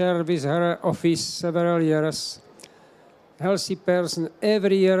 I shared with her office several years. healthy person.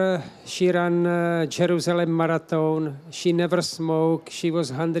 Every year she ran Jerusalem Marathon. She never smoked. She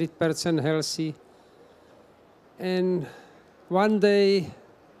was 100% healthy. And one day,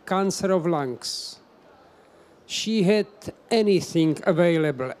 cancer of lungs. She had anything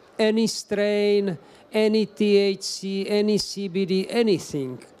available, any strain, any THC, any CBD,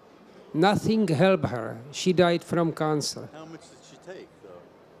 anything. Nothing helped her. She died from cancer. How much did she take, though?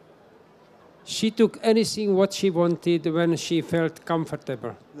 She took anything what she wanted when she felt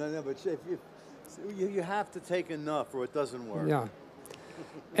comfortable. No, but you have to take enough or it doesn't work. Yeah.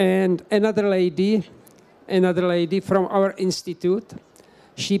 And another lady from our institute,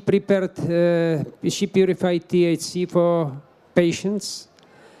 she purified THC for patients,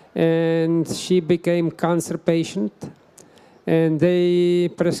 and she became cancer patient. And they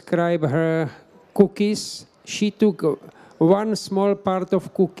prescribed her cookies. She took one small part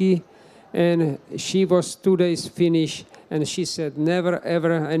of cookie, and she was 2 days finished. And she said, never,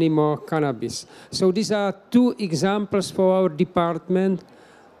 ever any more cannabis. So these are two examples for our department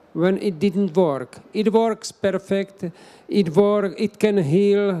when it didn't work. It works perfect. It can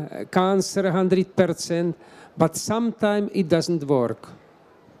heal cancer 100%, but sometimes it doesn't work.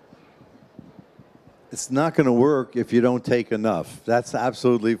 It's not going to work if you don't take enough. That's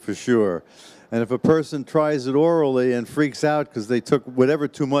absolutely for sure. And if a person tries it orally and freaks out because they took whatever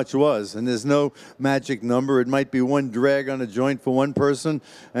too much was, and there's no magic number, it might be one drag on a joint for one person,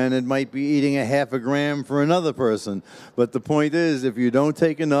 and it might be eating a half a gram for another person. But the point is, if you don't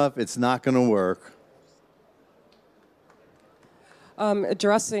take enough, it's not going to work.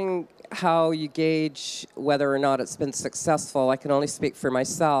 Addressing how you gauge whether or not it's been successful, I can only speak for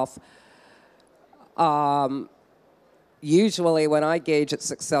myself. Usually when I gauge it's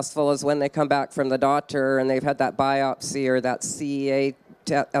successful is when they come back from the doctor and they've had that biopsy or that CEA,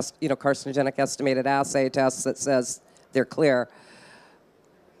 carcinogenic estimated assay test that says they're clear.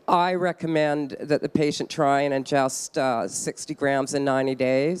 I recommend that the patient try and ingest 60 grams in 90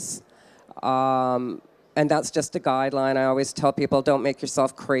 days. And that's just a guideline. I always tell people don't make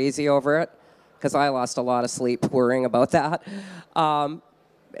yourself crazy over it, because I lost a lot of sleep worrying about that.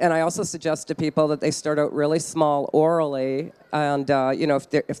 And I also suggest to people that they start out really small orally, and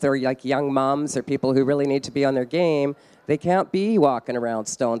if they're like young moms or people who really need to be on their game, they can't be walking around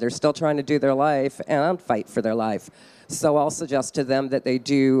stoned. They're still trying to do their life and fight for their life. So I'll suggest to them that they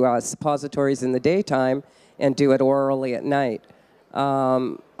do suppositories in the daytime and do it orally at night.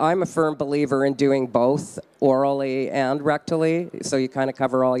 I'm a firm believer in doing both orally and rectally, so you kind of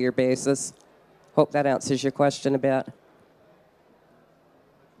cover all your bases. Hope that answers your question a bit.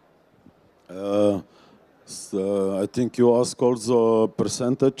 I think you asked also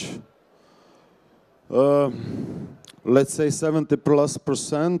percentage. Let's say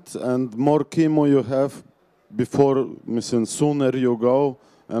 70+%, and more chemo you have before, sooner you go,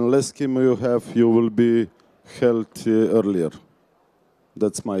 and less chemo you have, you will be healthy earlier.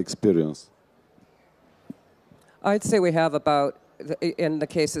 That's my experience. I'd say we have about, in the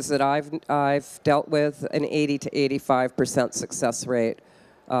cases that I've dealt with, an 80 to 85% success rate.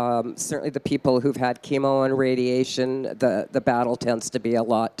 Certainly the people who've had chemo and radiation, the battle tends to be a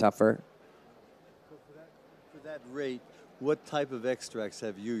lot tougher. So for that rate, what type of extracts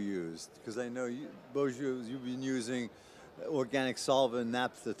have you used? Because I know, Božu, you've been using organic solvent,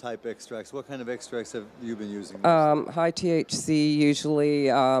 naphtha type extracts. What kind of extracts have you been using? High THC, usually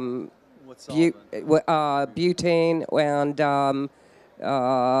butane, and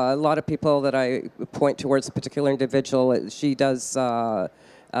a lot of people that I point towards a particular individual, she does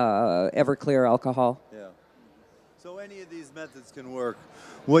Everclear alcohol. Yeah. So any of these methods can work.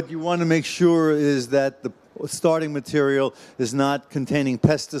 What you want to make sure is that the starting material is not containing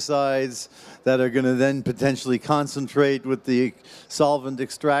pesticides that are going to then potentially concentrate with the solvent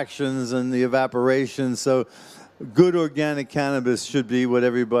extractions and the evaporation. So good organic cannabis should be what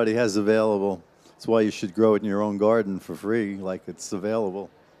everybody has available. That's why you should grow it in your own garden for free, like it's available.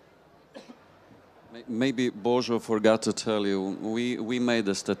 Maybe Božo forgot to tell you, we made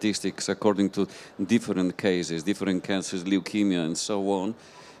the statistics according to different cases, different cancers, leukemia and so on.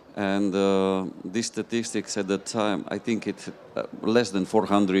 And these statistics at the time, I think it's less than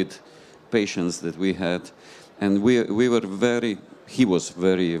 400 patients that we had. And he was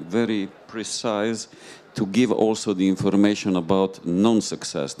very, very precise to give also the information about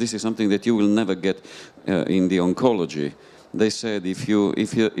non-success. This is something that you will never get in the oncology. They said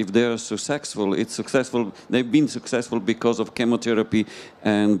if they are successful, it's successful. They've been successful because of chemotherapy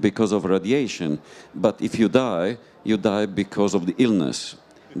and because of radiation. But if you die because of the illness.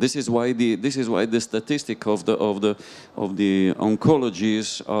 This is why the statistic of the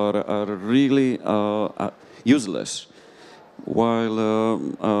oncologies are really useless. while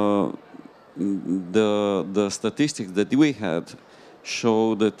the statistics that we had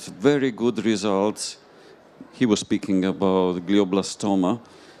show that very good results. He was speaking about glioblastoma.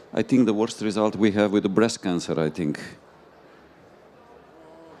 I think the worst result we have with the breast cancer, I think. It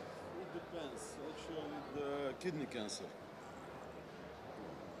depends. Actually, the kidney cancer.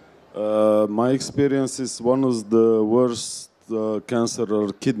 My experience is one of the worst cancer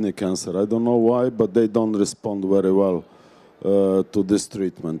or kidney cancer. I don't know why, but they don't respond very well to this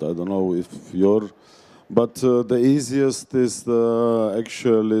treatment. I don't know if you're... But the easiest is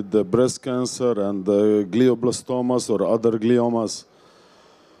actually the breast cancer and the glioblastomas or other gliomas.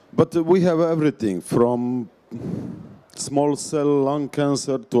 But we have everything from small cell lung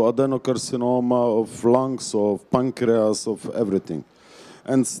cancer to adenocarcinoma of lungs, of pancreas, of everything.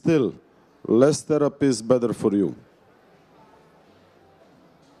 And still, less therapy is better for you.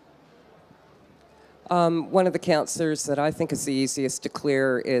 One of the cancers that I think is the easiest to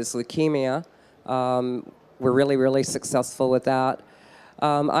clear is leukemia. We're really, really successful with that.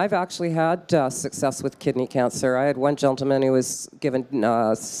 I've actually had success with kidney cancer. I had one gentleman who was given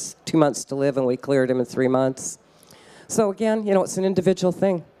 2 months to live, and we cleared him in 3 months. So again, you know, it's an individual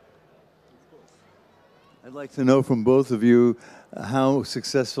thing. I'd like to know from both of you how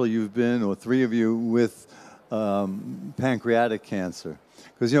successful you've been, or three of you, with pancreatic cancer.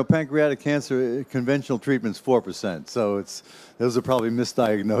 Because, you know, pancreatic cancer, conventional treatment's 4%, so those are probably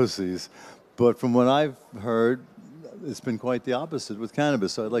misdiagnoses. But from what I've heard, it's been quite the opposite with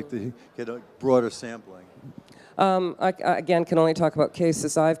cannabis, so I'd like to get a broader sampling. I, again, can only talk about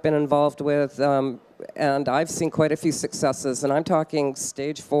cases I've been involved with, and I've seen quite a few successes, and I'm talking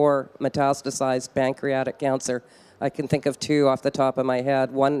stage 4 metastasized pancreatic cancer. I can think of 2 off the top of my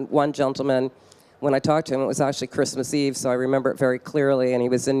head. One gentleman, when I talked to him, it was actually Christmas Eve, so I remember it very clearly, and he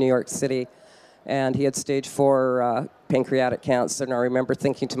was in New York City, and he had stage 4 pancreatic cancer, and I remember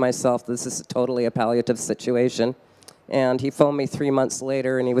thinking to myself, this is totally a palliative situation. And he phoned me 3 months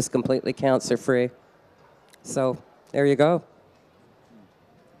later, and he was completely cancer-free. So there you go.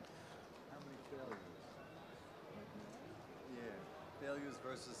 Failures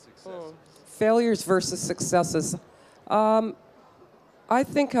versus successes. Failures versus successes. I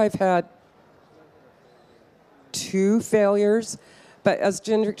think I've had 2 failures, but as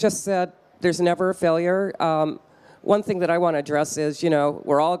Ginger just said, there's never a failure. One thing that I want to address is, you know,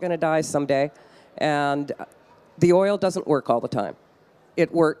 we're all going to die someday, and the oil doesn't work all the time.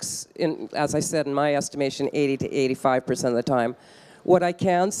 It works, as I said, in my estimation, 80 to 85% of the time. What I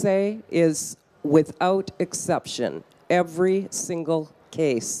can say is, without exception, every single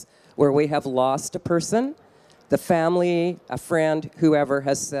case where we have lost a person, the family, a friend, whoever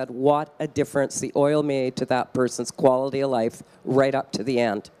has said what a difference the oil made to that person's quality of life right up to the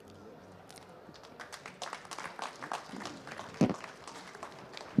end.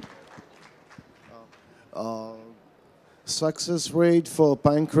 Success rate for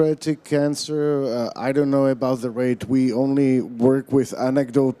pancreatic cancer, I don't know about the rate. We only work with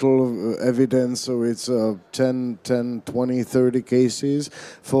anecdotal evidence, so it's 10, 20, 30 cases.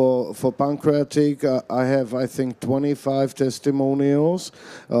 For pancreatic, I have, I think, 25 testimonials.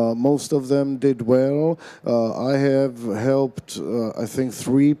 Most of them did well. I have helped, I think,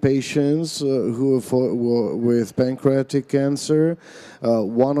 3 patients who were with pancreatic cancer.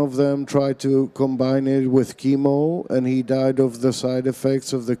 One of them tried to combine it with chemo, and he died of the side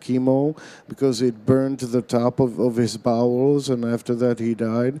effects of the chemo because it burned the top of his bowels, and after that he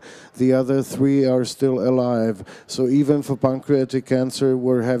died. The other 3 are still alive. So even for pancreatic cancer,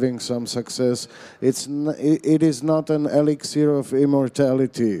 we're having some success. It is not an elixir of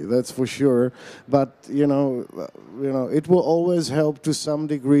immortality, that's for sure. But you know, it will always help to some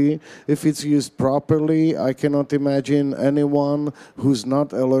degree if it's used properly. I cannot imagine anyone who's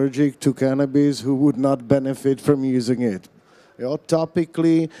not allergic to cannabis who would not benefit from using it. You know,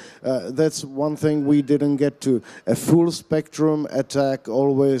 topically, that's one thing we didn't get to. A full spectrum attack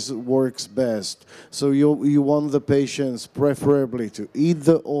always works best. So you want the patients preferably to eat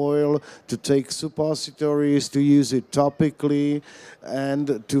the oil, to take suppositories, to use it topically, and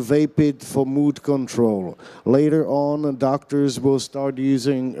to vape it for mood control. Later on, doctors will start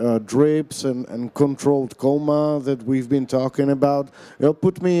using drips and controlled coma that we've been talking about. They'll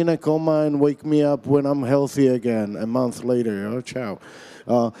put me in a coma and wake me up when I'm healthy again a month later. Oh, ciao.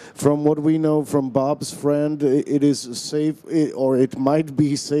 From what we know from Bob's friend, it is safe, or it might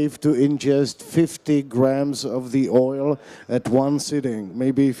be safe to ingest 50 grams of the oil at one sitting.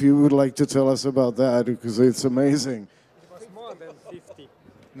 Maybe if you would like to tell us about that, because it's amazing.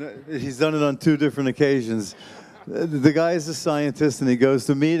 No, he's done it on 2 different occasions. The guy is a scientist and he goes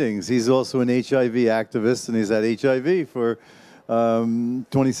to meetings. He's also an HIV activist and he's had HIV for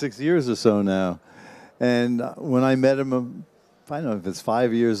 26 years or so now. And when I met him, I don't know if it's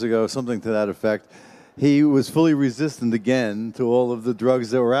 5 years ago, something to that effect, he was fully resistant again to all of the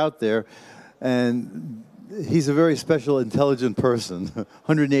drugs that were out there. And he's a very special, intelligent person,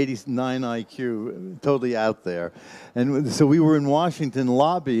 189 IQ, totally out there. And so we were in Washington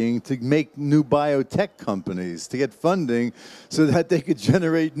lobbying to make new biotech companies, to get funding so that they could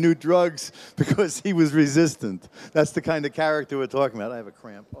generate new drugs because he was resistant. That's the kind of character we're talking about. I have a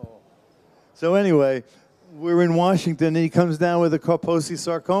cramp. Oh. So anyway, we're in Washington and he comes down with a Kaposi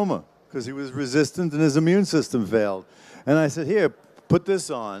sarcoma because he was resistant and his immune system failed. And I said, here, put this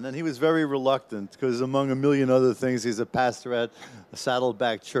on. And he was very reluctant because among a million other things, he's a pastor at a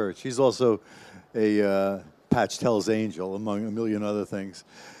Saddleback church. He's also a Patch Tells Angel, among a million other things.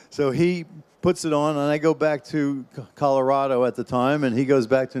 So he puts it on, and I go back to Colorado at the time, and he goes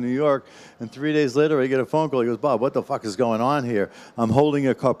back to New York. And 3 days later, I get a phone call. He goes, Bob, what the fuck is going on here? I'm holding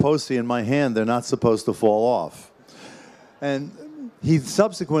a Kaposi in my hand. They're not supposed to fall off. And he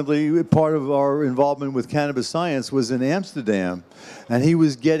subsequently, part of our involvement with cannabis science was in Amsterdam, and he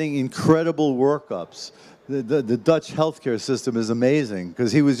was getting incredible workups. The Dutch healthcare system is amazing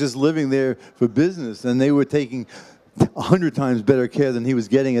because he was just living there for business, and they were taking 100 times better care than he was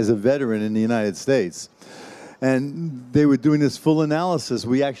getting as a veteran in the United States. And they were doing this full analysis.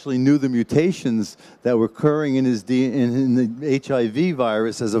 We actually knew the mutations that were occurring in his in the HIV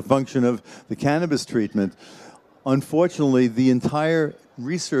virus as a function of the cannabis treatment. Unfortunately, the entire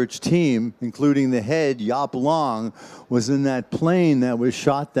research team, including the head, Yop Long, was in that plane that was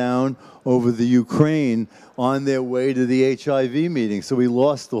shot down over the Ukraine on their way to the HIV meeting. So we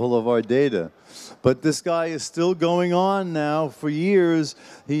lost all of our data. But this guy is still going on now for years.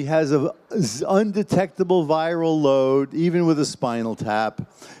 He has an undetectable viral load, even with a spinal tap.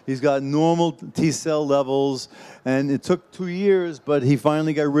 He's got normal T-cell levels, and it took 2 years, but he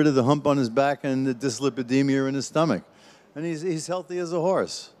finally got rid of the hump on his back and the dyslipidemia in his stomach. And he's healthy as a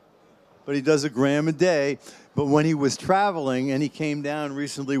horse. But he does a gram a day. But when he was traveling, and he came down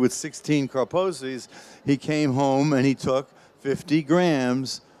recently with 16 Kaposis, he came home and he took 50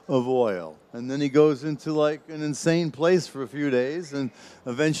 grams of oil. And then he goes into like an insane place for a few days and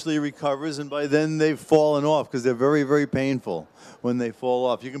eventually recovers. And by then they've fallen off because they're very, very painful when they fall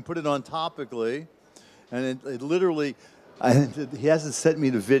off. You can put it on topically, and it literally, he hasn't sent me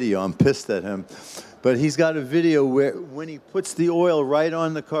the video. I'm pissed at him. But he's got a video where when he puts the oil right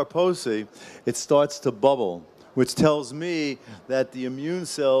on the Kaposi, it starts to bubble, which tells me that the immune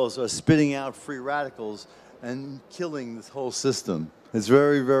cells are spitting out free radicals and killing this whole system. It's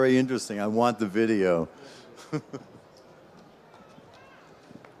very, very interesting. I want the video.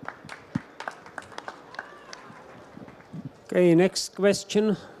 Okay, next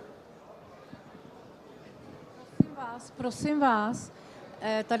question. Prosím vás,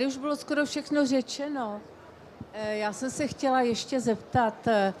 tady už bylo skoro všechno řečeno. Já jsem se chtěla ještě zeptat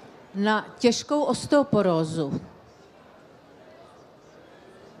na těžkou osteoporózu.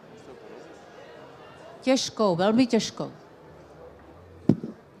 Těžkou, velmi těžkou.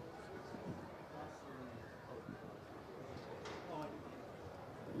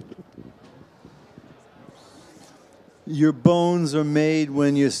 Your bones are made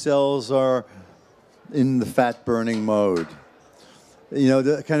when your cells are in the fat-burning mode. You know,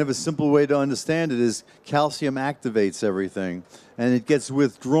 the kind of a simple way to understand it is calcium activates everything, and it gets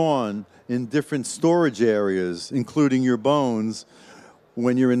withdrawn in different storage areas, including your bones,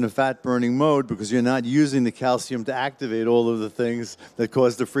 when you're in the fat-burning mode because you're not using the calcium to activate all of the things that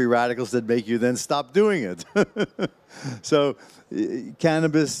cause the free radicals that make you then stop doing it. So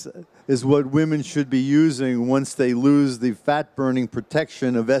cannabis is what women should be using once they lose the fat-burning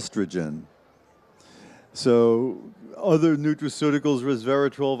protection of estrogen. So other nutraceuticals,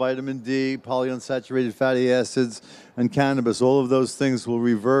 resveratrol, vitamin D, polyunsaturated fatty acids, and cannabis, all of those things will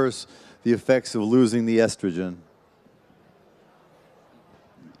reverse the effects of losing the estrogen.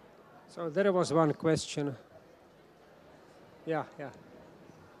 So there was one question. Yeah.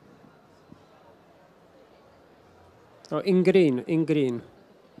 Oh, in green.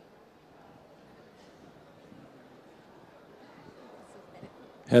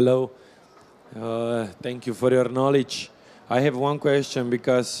 Hello. Thank you for your knowledge. I have one question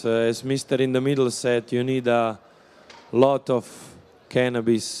because, as Mr. in the middle said, you need a lot of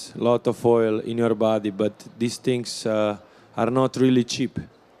cannabis, lot of oil in your body, but these things are not really cheap.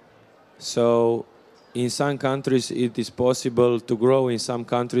 So in some countries it is possible to grow, in some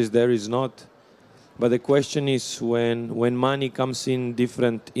countries there is not. But the question is when money comes in,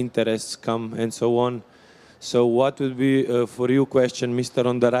 different interests come and so on. So what would be for you question, Mr.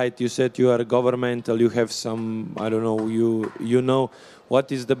 on the right? You said you are governmental. You have some, I don't know. You know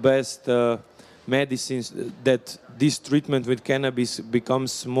what is the best medicines that this treatment with cannabis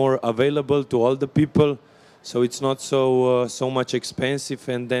becomes more available to all the people, so it's not so much expensive,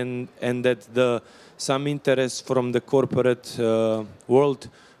 and that some interest from the corporate world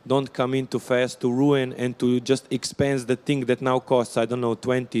don't come in too fast to ruin and to just expense the thing that now costs, I don't know,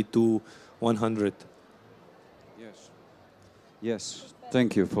 20 to 100. Yes,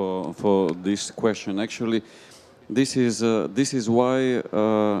 thank you for this question. Actually, this is why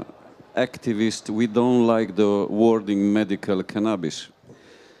activists, we don't like the wording medical cannabis,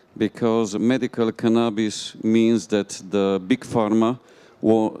 because medical cannabis means that the big pharma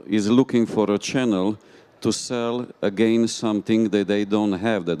is looking for a channel to sell again something that they don't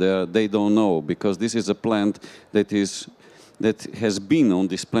have, that they don't know, because this is a plant that has been on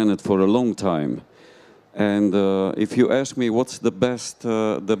this planet for a long time. And if you ask me what's the best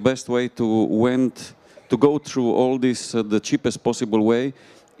way to go through all this, the cheapest possible way,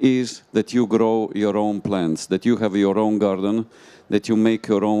 is that you grow your own plants, that you have your own garden, that you make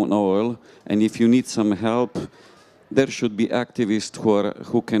your own oil, and if you need some help, there should be activists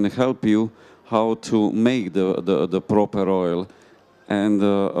who can help you how to make the proper oil. And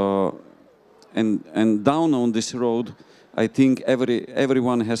down on this road, I think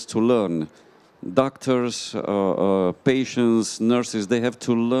everyone has to learn. Doctors, patients, nurses, they have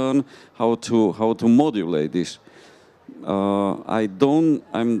to learn how to modulate this. I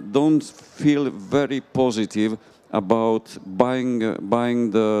don't feel very positive about buying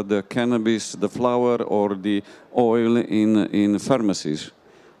the cannabis, the flower or the oil in pharmacies.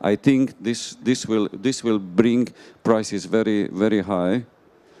 I think this will bring prices very, very high.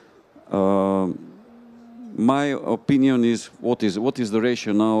 My opinion is what is the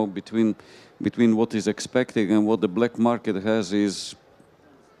ratio now between what is expected and what the black market has is,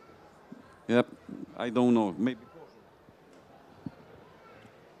 yeah, I don't know, maybe.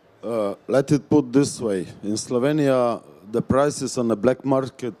 Let it put this way. In Slovenia, the prices on the black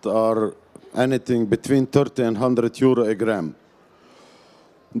market are anything between 30 and 100 euro a gram.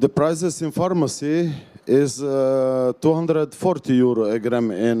 The prices in pharmacy is 240 euro a gram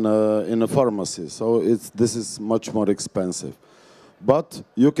in a pharmacy. So this is much more expensive. But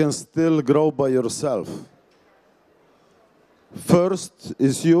you can still grow by yourself. First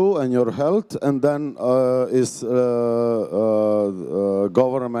is you and your health, and then is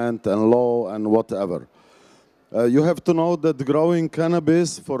government and law and whatever. You have to know that growing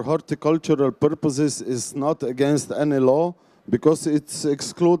cannabis for horticultural purposes is not against any law, because it's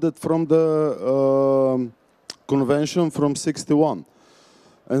excluded from the convention from '61.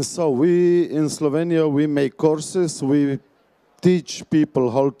 And so we in Slovenia, we make courses, we teach people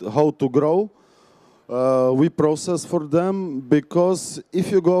how to grow. We process for them, because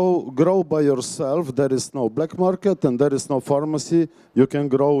if you grow by yourself, there is no black market and there is no pharmacy. You can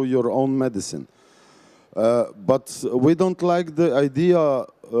grow your own medicine. But we don't like the idea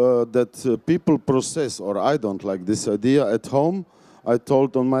that people process, or I don't like this idea at home. I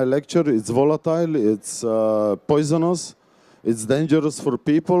told on my lecture, it's volatile, it's poisonous, it's dangerous for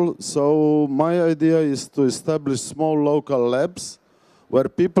people. So my idea is to establish small local labs where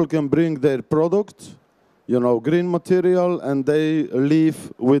people can bring their product, green material, and they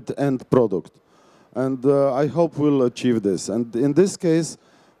leave with end product. And I hope we'll achieve this. And in this case,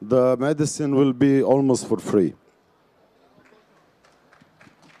 the medicine will be almost for free.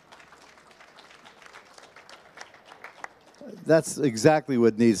 That's exactly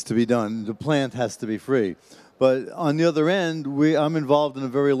what needs to be done. The plant has to be free. But on the other end, I'm involved in a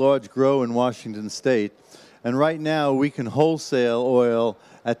very large grow in Washington State. And right now, we can wholesale oil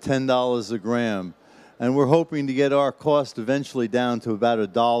at $10 a gram. And we're hoping to get our cost eventually down to about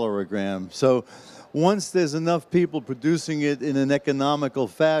 $1 a gram. So once there's enough people producing it in an economical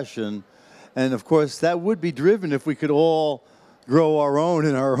fashion, and of course that would be driven if we could all grow our own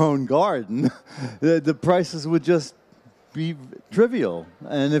in our own garden, the prices would just be trivial.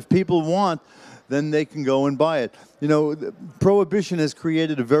 And if people want, then they can go and buy it. Prohibition has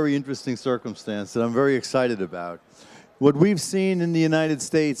created a very interesting circumstance that I'm very excited about. What we've seen in the United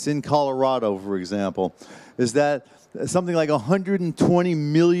States, in Colorado, for example, is that something like $120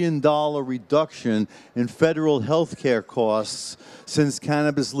 million reduction in federal health care costs since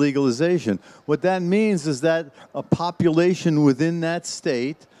cannabis legalization. What that means is that a population within that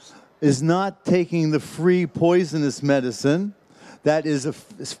state is not taking the free poisonous medicine that is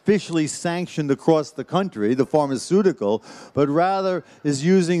officially sanctioned across the country, the pharmaceutical, but rather is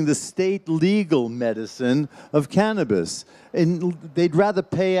using the state legal medicine of cannabis. And they'd rather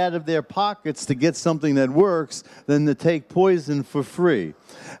pay out of their pockets to get something that works than to take poison for free.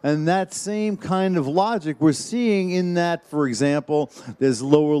 And that same kind of logic we're seeing in that, for example, there's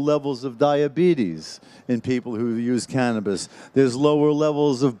lower levels of diabetes in people who use cannabis. There's lower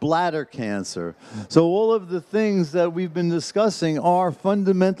levels of bladder cancer. So all of the things that we've been discussing are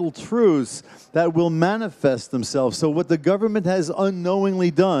fundamental truths that will manifest themselves. So what the government has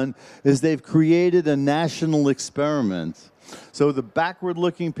unknowingly done is they've created a national experiment. So the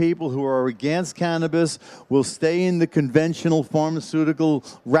backward-looking people who are against cannabis will stay in the conventional pharmaceutical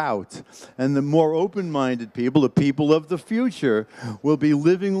route. And the more open-minded people, the people of the future, will be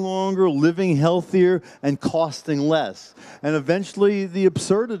living longer, living healthier, and costing less. And eventually the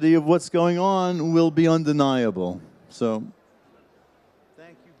absurdity of what's going on will be undeniable. So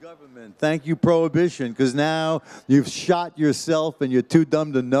thank you, government. Thank you, prohibition, because now you've shot yourself and you're too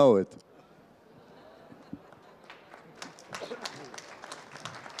dumb to know it.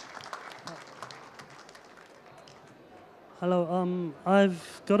 Hello,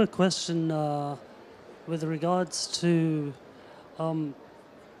 I've got a question with regards to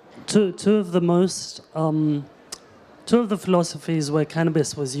two of the philosophies where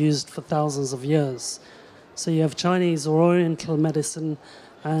cannabis was used for thousands of years. So you have Chinese or Oriental medicine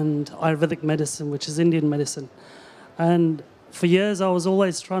and Ayurvedic medicine, which is Indian medicine. And for years I was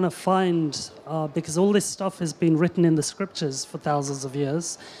always trying to find, because all this stuff has been written in the scriptures for thousands of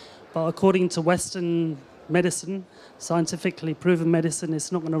years, but according to Western medicine, scientifically proven medicine,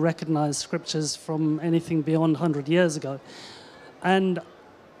 is not going to recognize scriptures from anything beyond 100 years ago. And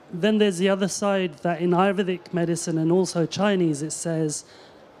then there's the other side, that in Ayurvedic medicine and also Chinese, it says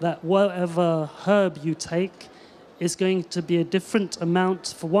that whatever herb you take is going to be a different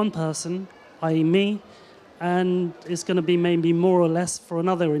amount for one person, i.e. me, and it's going to be maybe more or less for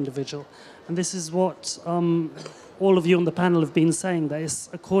another individual. And this is what all of you on the panel have been saying, that it's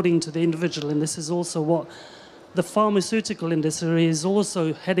according to the individual, and this is also what the pharmaceutical industry is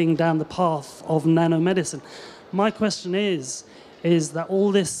also heading down the path of nanomedicine. My question is that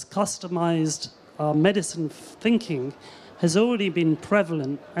all this customized medicine thinking has already been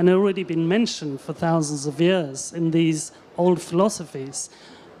prevalent and already been mentioned for thousands of years in these old philosophies.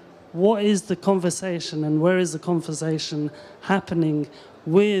 What is the conversation and where is the conversation happening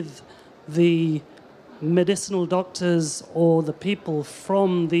with the medicinal doctors or the people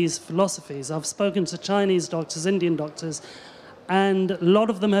from these philosophies? I've spoken to Chinese doctors, Indian doctors, and a lot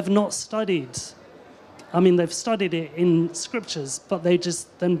of them have not studied. I mean, they've studied it in scriptures, but they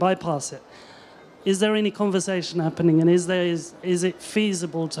just then bypass it. Is there any conversation happening, and is it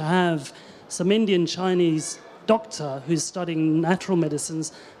feasible to have some Indian Chinese doctor who's studying natural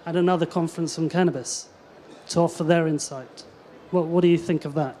medicines at another conference on cannabis to offer their insight? What do you think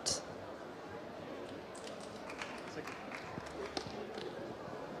of that?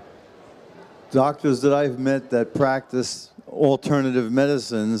 Doctors that I've met that practice alternative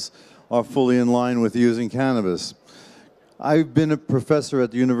medicines are fully in line with using cannabis. I've been a professor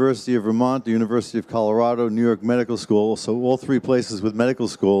at the University of Vermont, the University of Colorado, New York Medical School, so all three places with medical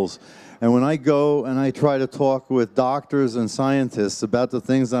schools. And when I go and I try to talk with doctors and scientists about the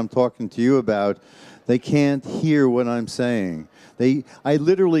things I'm talking to you about, they can't hear what I'm saying. I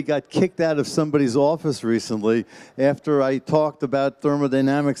literally got kicked out of somebody's office recently after I talked about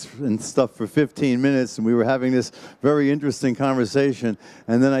thermodynamics and stuff for 15 minutes, and we were having this very interesting conversation,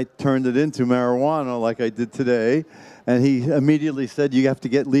 and then I turned it into marijuana like I did today, and he immediately said, "You have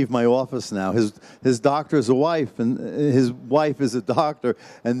to leave my office now." His doctor's a wife, and his wife is a doctor,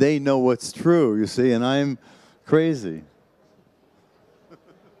 and they know what's true, you see, and I'm crazy.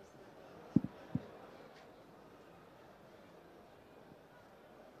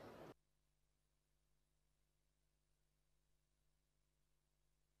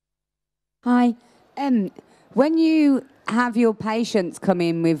 Hi. When you have your patients come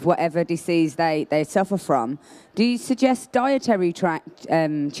in with whatever disease they suffer from, do you suggest dietary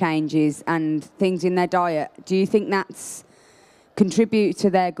changes and things in their diet? Do you think that's contribute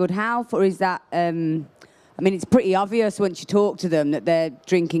to their good health, or is that, I mean, it's pretty obvious once you talk to them that they're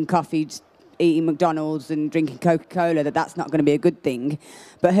drinking coffee, eating McDonald's and drinking Coca-Cola, that's not going to be a good thing.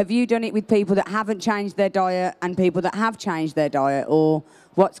 But have you done it with people that haven't changed their diet and people that have changed their diet, or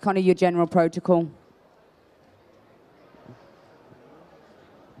what's kind of your general protocol?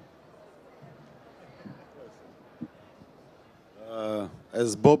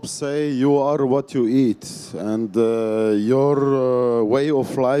 As Bob say, you are what you eat, and your way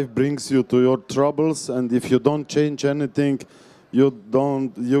of life brings you to your troubles, and if you don't change anything,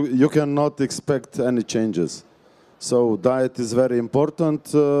 you cannot expect any changes. So diet is very important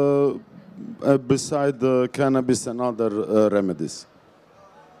beside the cannabis and other remedies.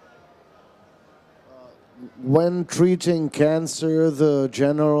 When treating cancer, the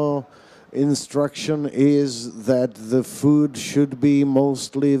general instruction is that the food should be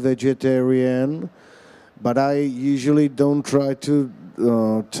mostly vegetarian, but I usually don't try to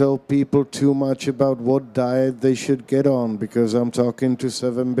tell people too much about what diet they should get on, because I'm talking to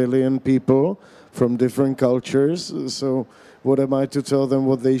 7 billion people from different cultures, so what am I to tell them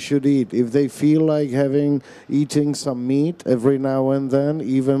what they should eat? If they feel like eating some meat every now and then,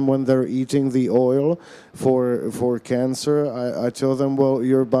 even when they're eating the oil for cancer, I tell them, well,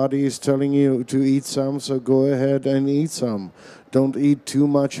 your body is telling you to eat some, so go ahead and eat some. Don't eat too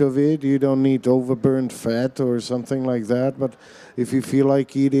much of it. You don't need overburned fat or something like that, but if you feel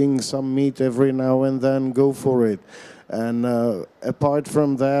like eating some meat every now and then, go for it. And apart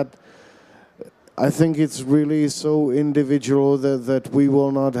from that, I think it's really so individual that we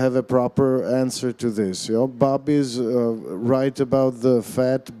will not have a proper answer to this. You know, Bob is right about the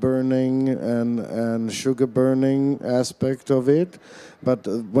fat burning and sugar burning aspect of it, but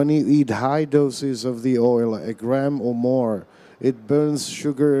when you eat high doses of the oil, a gram or more, it burns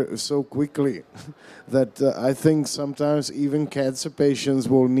sugar so quickly that I think sometimes even cancer patients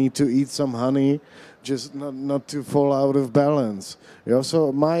will need to eat some honey just not to fall out of balance. You know,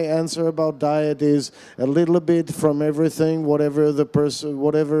 so my answer about diet is a little bit from everything, whatever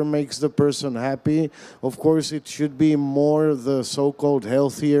makes the person happy. Of course, it should be more the so-called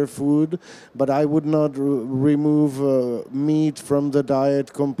healthier food, but I would not remove meat from the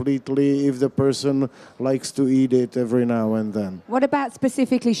diet completely if the person likes to eat it every now and then. What about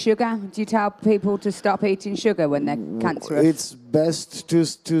specifically sugar? Do you tell people to stop eating sugar when they're cancerous? It's best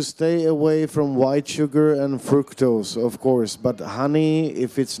to stay away from white sugar and fructose, of course, but honey,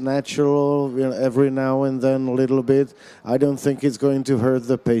 if it's natural, you know, every now and then a little bit, I don't think it's going to hurt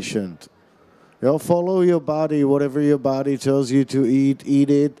the patient. You know, follow your body, whatever your body tells you to eat, eat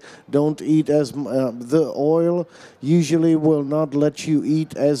it. Don't eat the oil usually will not let you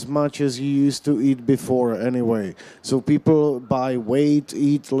eat as much as you used to eat before anyway. So people by weight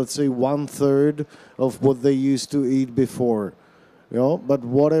eat, let's say, 1/3 of what they used to eat before. You know, but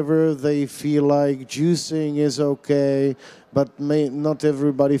whatever they feel like, juicing is okay, but not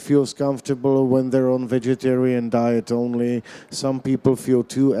everybody feels comfortable when they're on vegetarian diet only. Some people feel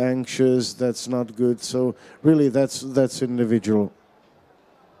too anxious, that's not good. So really that's individual.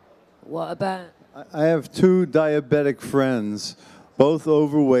 What about? I have 2 diabetic friends, both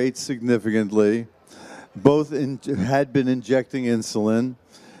overweight significantly, both had been injecting insulin,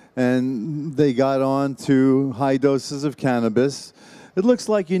 and they got on to high doses of cannabis. It looks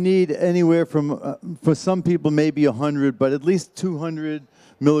like you need anywhere from, for some people, maybe 100, but at least 200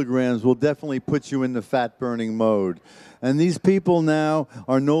 milligrams will definitely put you in the fat-burning mode. And these people now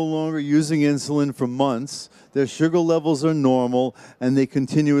are no longer using insulin for months. Their sugar levels are normal, and they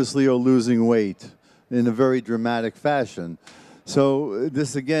continuously are losing weight in a very dramatic fashion. So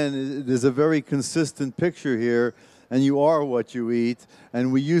this, again, there's a very consistent picture here, and you are what you eat.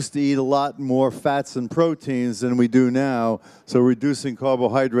 And we used to eat a lot more fats and proteins than we do now, so reducing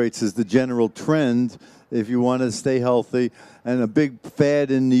carbohydrates is the general trend if you want to stay healthy. And a big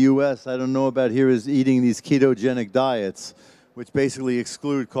fad in the US, I don't know about here, is eating these ketogenic diets, which basically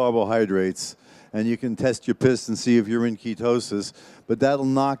exclude carbohydrates. And you can test your piss and see if you're in ketosis. But that'll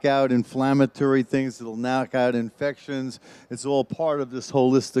knock out inflammatory things, it'll knock out infections. It's all part of this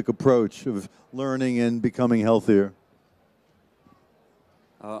holistic approach of learning and becoming healthier.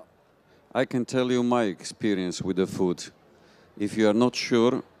 I can tell you my experience with the food. If you are not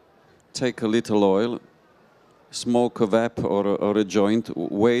sure, take a little oil, smoke a vap or a joint,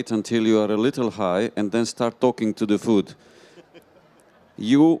 wait until you are a little high, and then start talking to the food.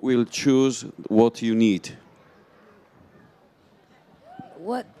 You will choose what you need.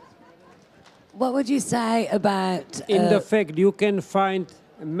 What would you say about... In the fact, you can find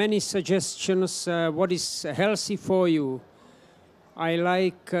many suggestions what is healthy for you. I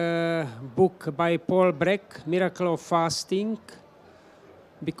like a book by Paul Breck, Miracle of Fasting,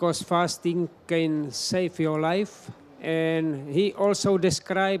 because fasting can save your life. And he also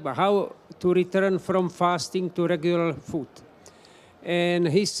described how to return from fasting to regular food. And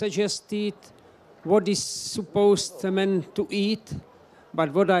he suggested what is supposed meant to eat.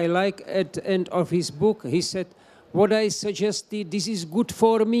 But what I like at the end of his book, he said, what I suggested, this is good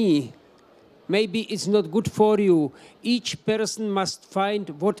for me. Maybe it's not good for you. Each person must find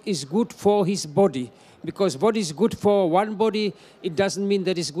what is good for his body. Because what is good for one body, it doesn't mean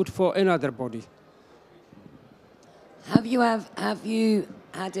that it's good for another body. Have you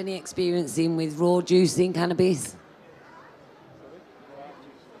had any experience in with raw juicing cannabis?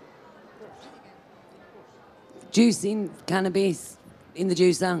 Juicing cannabis in the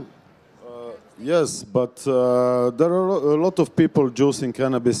juicer? Yes, but there are a lot of people juicing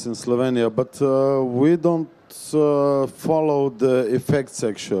cannabis in Slovenia, but we don't follow the effects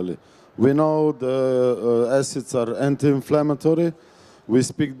actually. We know the acids are anti-inflammatory. We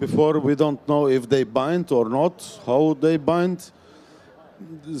speak before, we don't know if they bind or not, how they bind.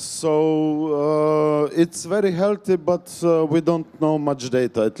 So it's very healthy, but we don't know much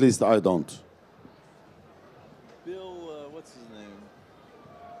data, at least I don't.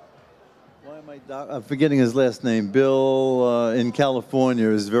 I'm forgetting his last name. Bill in California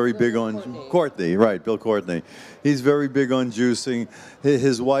is very big on Courtney, right? Bill Courtney. He's very big on juicing.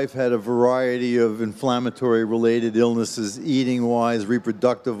 His wife had a variety of inflammatory-related illnesses, eating-wise,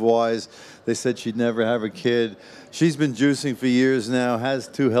 reproductive-wise. They said she'd never have a kid. She's been juicing for years now, has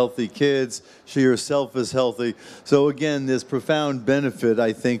 2 healthy kids. She herself is healthy. So again, there's profound benefit,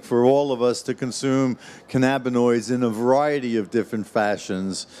 I think, for all of us to consume cannabinoids in a variety of different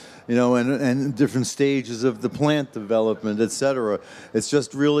fashions. You know, and different stages of the plant development, etc. It's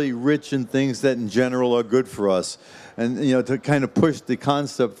just really rich in things that in general are good for us. And, you know, to kind of push the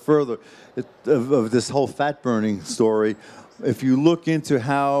concept further of this whole fat burning story, if you look into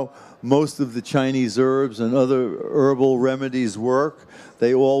how most of the Chinese herbs and other herbal remedies work,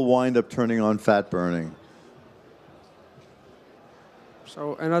 they all wind up turning on fat burning.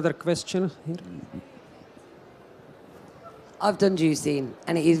 So another question here. I've done juicing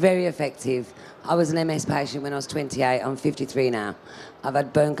and it is very effective. I was an MS patient when I was 28, I'm 53 now. I've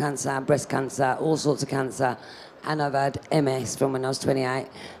had bone cancer, breast cancer, all sorts of cancer, and I've had MS from when I was 28.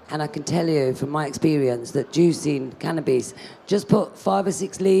 And I can tell you from my experience that juicing cannabis, just put 5 or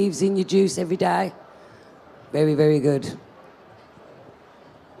 6 leaves in your juice every day. Very, very good.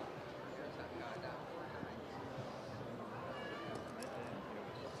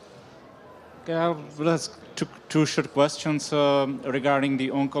 Okay, I will ask 2 short questions regarding the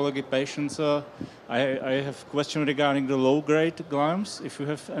oncology patients. I have a question regarding the low-grade gliomas, if you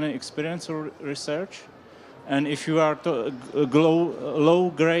have any experience or research, and if you are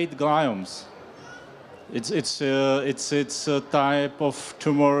low-grade gliomas. It's a type of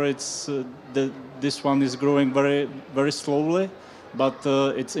tumor. This one is growing very, very slowly, but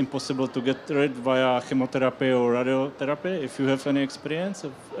it's impossible to get rid via chemotherapy or radiotherapy. If you have any experience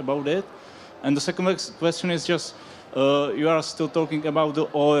about it. And the second question is just, you are still talking about the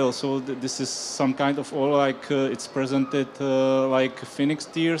oil, so this is some kind of oil, like it's presented like phoenix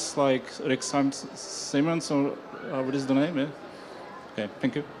tears, like Rick Simmons, or what is the name? Yeah? Okay,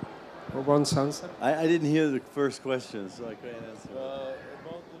 thank you. One answer. I didn't hear the first question, so I couldn't answer.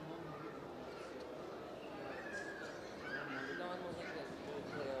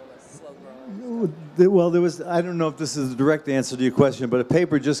 Well, there was, I don't know if this is a direct answer to your question, but a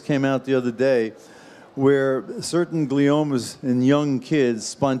paper just came out the other day where certain gliomas in young kids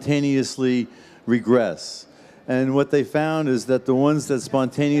spontaneously regress. And what they found is that the ones that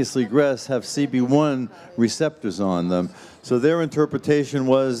spontaneously regress have CB1 receptors on them. So their interpretation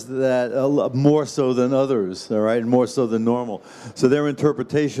was that more so than others, all right, more so than normal. So their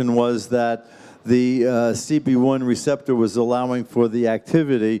interpretation was that the CB1 receptor was allowing for the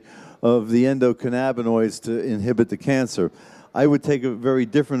activity of the endocannabinoids to inhibit the cancer. I would take a very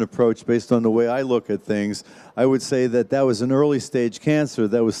different approach based on the way I look at things. I would say that that was an early stage cancer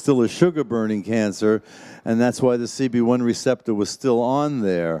that was still a sugar burning cancer, and that's why the CB1 receptor was still on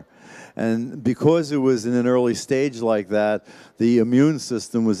there. And because it was in an early stage like that, the immune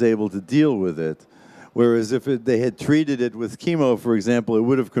system was able to deal with it. Whereas if they had treated it with chemo, for example, it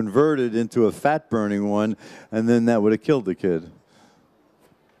would have converted into a fat burning one, and then that would have killed the kid.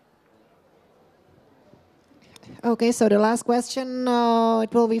 Okay, so the last question,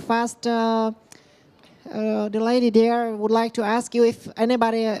 it will be fast. The lady there would like to ask you if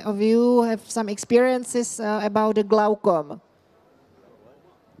anybody of you have some experiences about the glaucoma.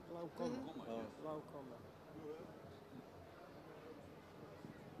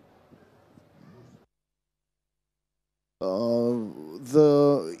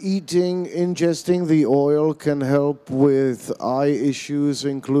 The ingesting the oil can help with eye issues,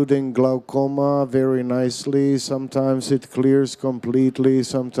 including glaucoma, very nicely. Sometimes it clears completely,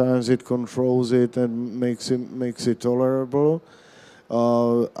 sometimes it controls it and makes it tolerable.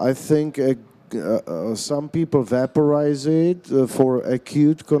 I think some people vaporize it for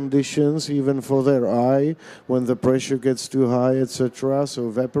acute conditions, even for their eye, when the pressure gets too high, etc. So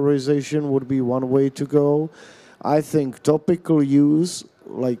vaporization would be one way to go. I think topical use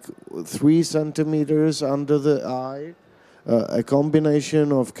like 3 centimeters under the eye, a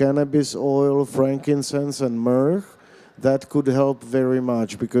combination of cannabis oil, frankincense, and myrrh, that could help very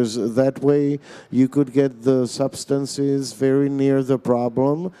much, because that way you could get the substances very near the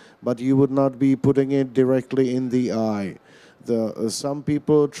problem, but you would not be putting it directly in the eye. Some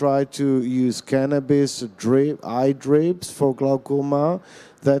people try to use cannabis eye drapes for glaucoma.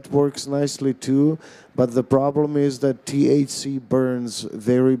 That works nicely too, but the problem is that THC burns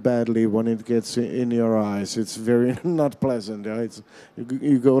very badly when it gets in your eyes. It's very not pleasant.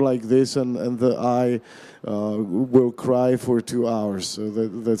 You go like this, and the eye will cry for 2 hours. So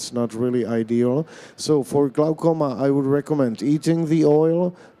that's not really ideal. So for glaucoma, I would recommend eating the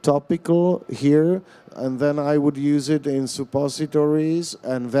oil, topical here, and then I would use it in suppositories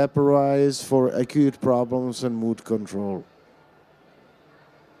and vaporize for acute problems and mood control.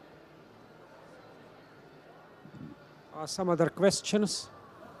 Some other questions?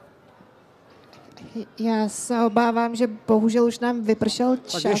 Já se obávám, že bohužel už nám vypršel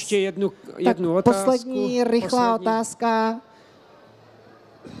čas. Tak ještě jednu otázku. Poslední rychlá otázka.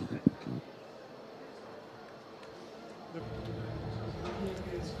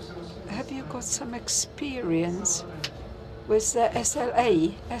 Have you got some experience with the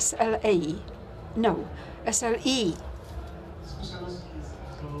SLE?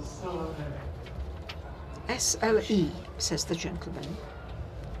 SLE, says the gentleman.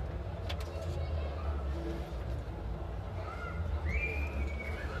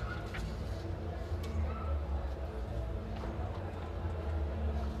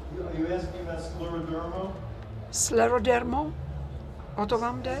 Are you asking about scleroderma? Scleroderma? O to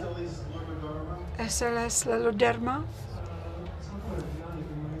vám jde? SLE scleroderma?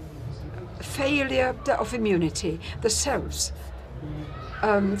 Failure of immunity, the cells,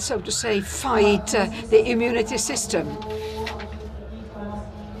 so to say, fight the immunity system.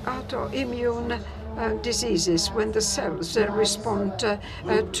 Autoimmune diseases, when the cells respond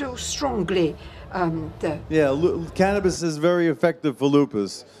too strongly. Cannabis is very effective for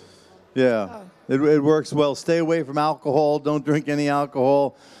lupus. It works well. Stay away from alcohol. Don't drink any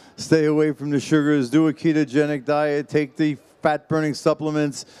alcohol. Stay away from the sugars. Do a ketogenic diet. Take the fat-burning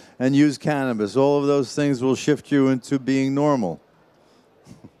supplements and use cannabis. All of those things will shift you into being normal.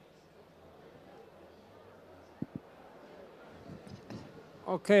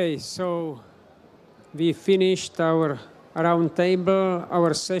 Okay, so we finished our round table,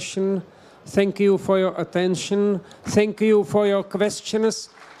 our session. Thank you for your attention. Thank you for your questions,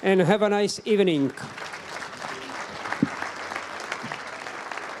 and have a nice evening.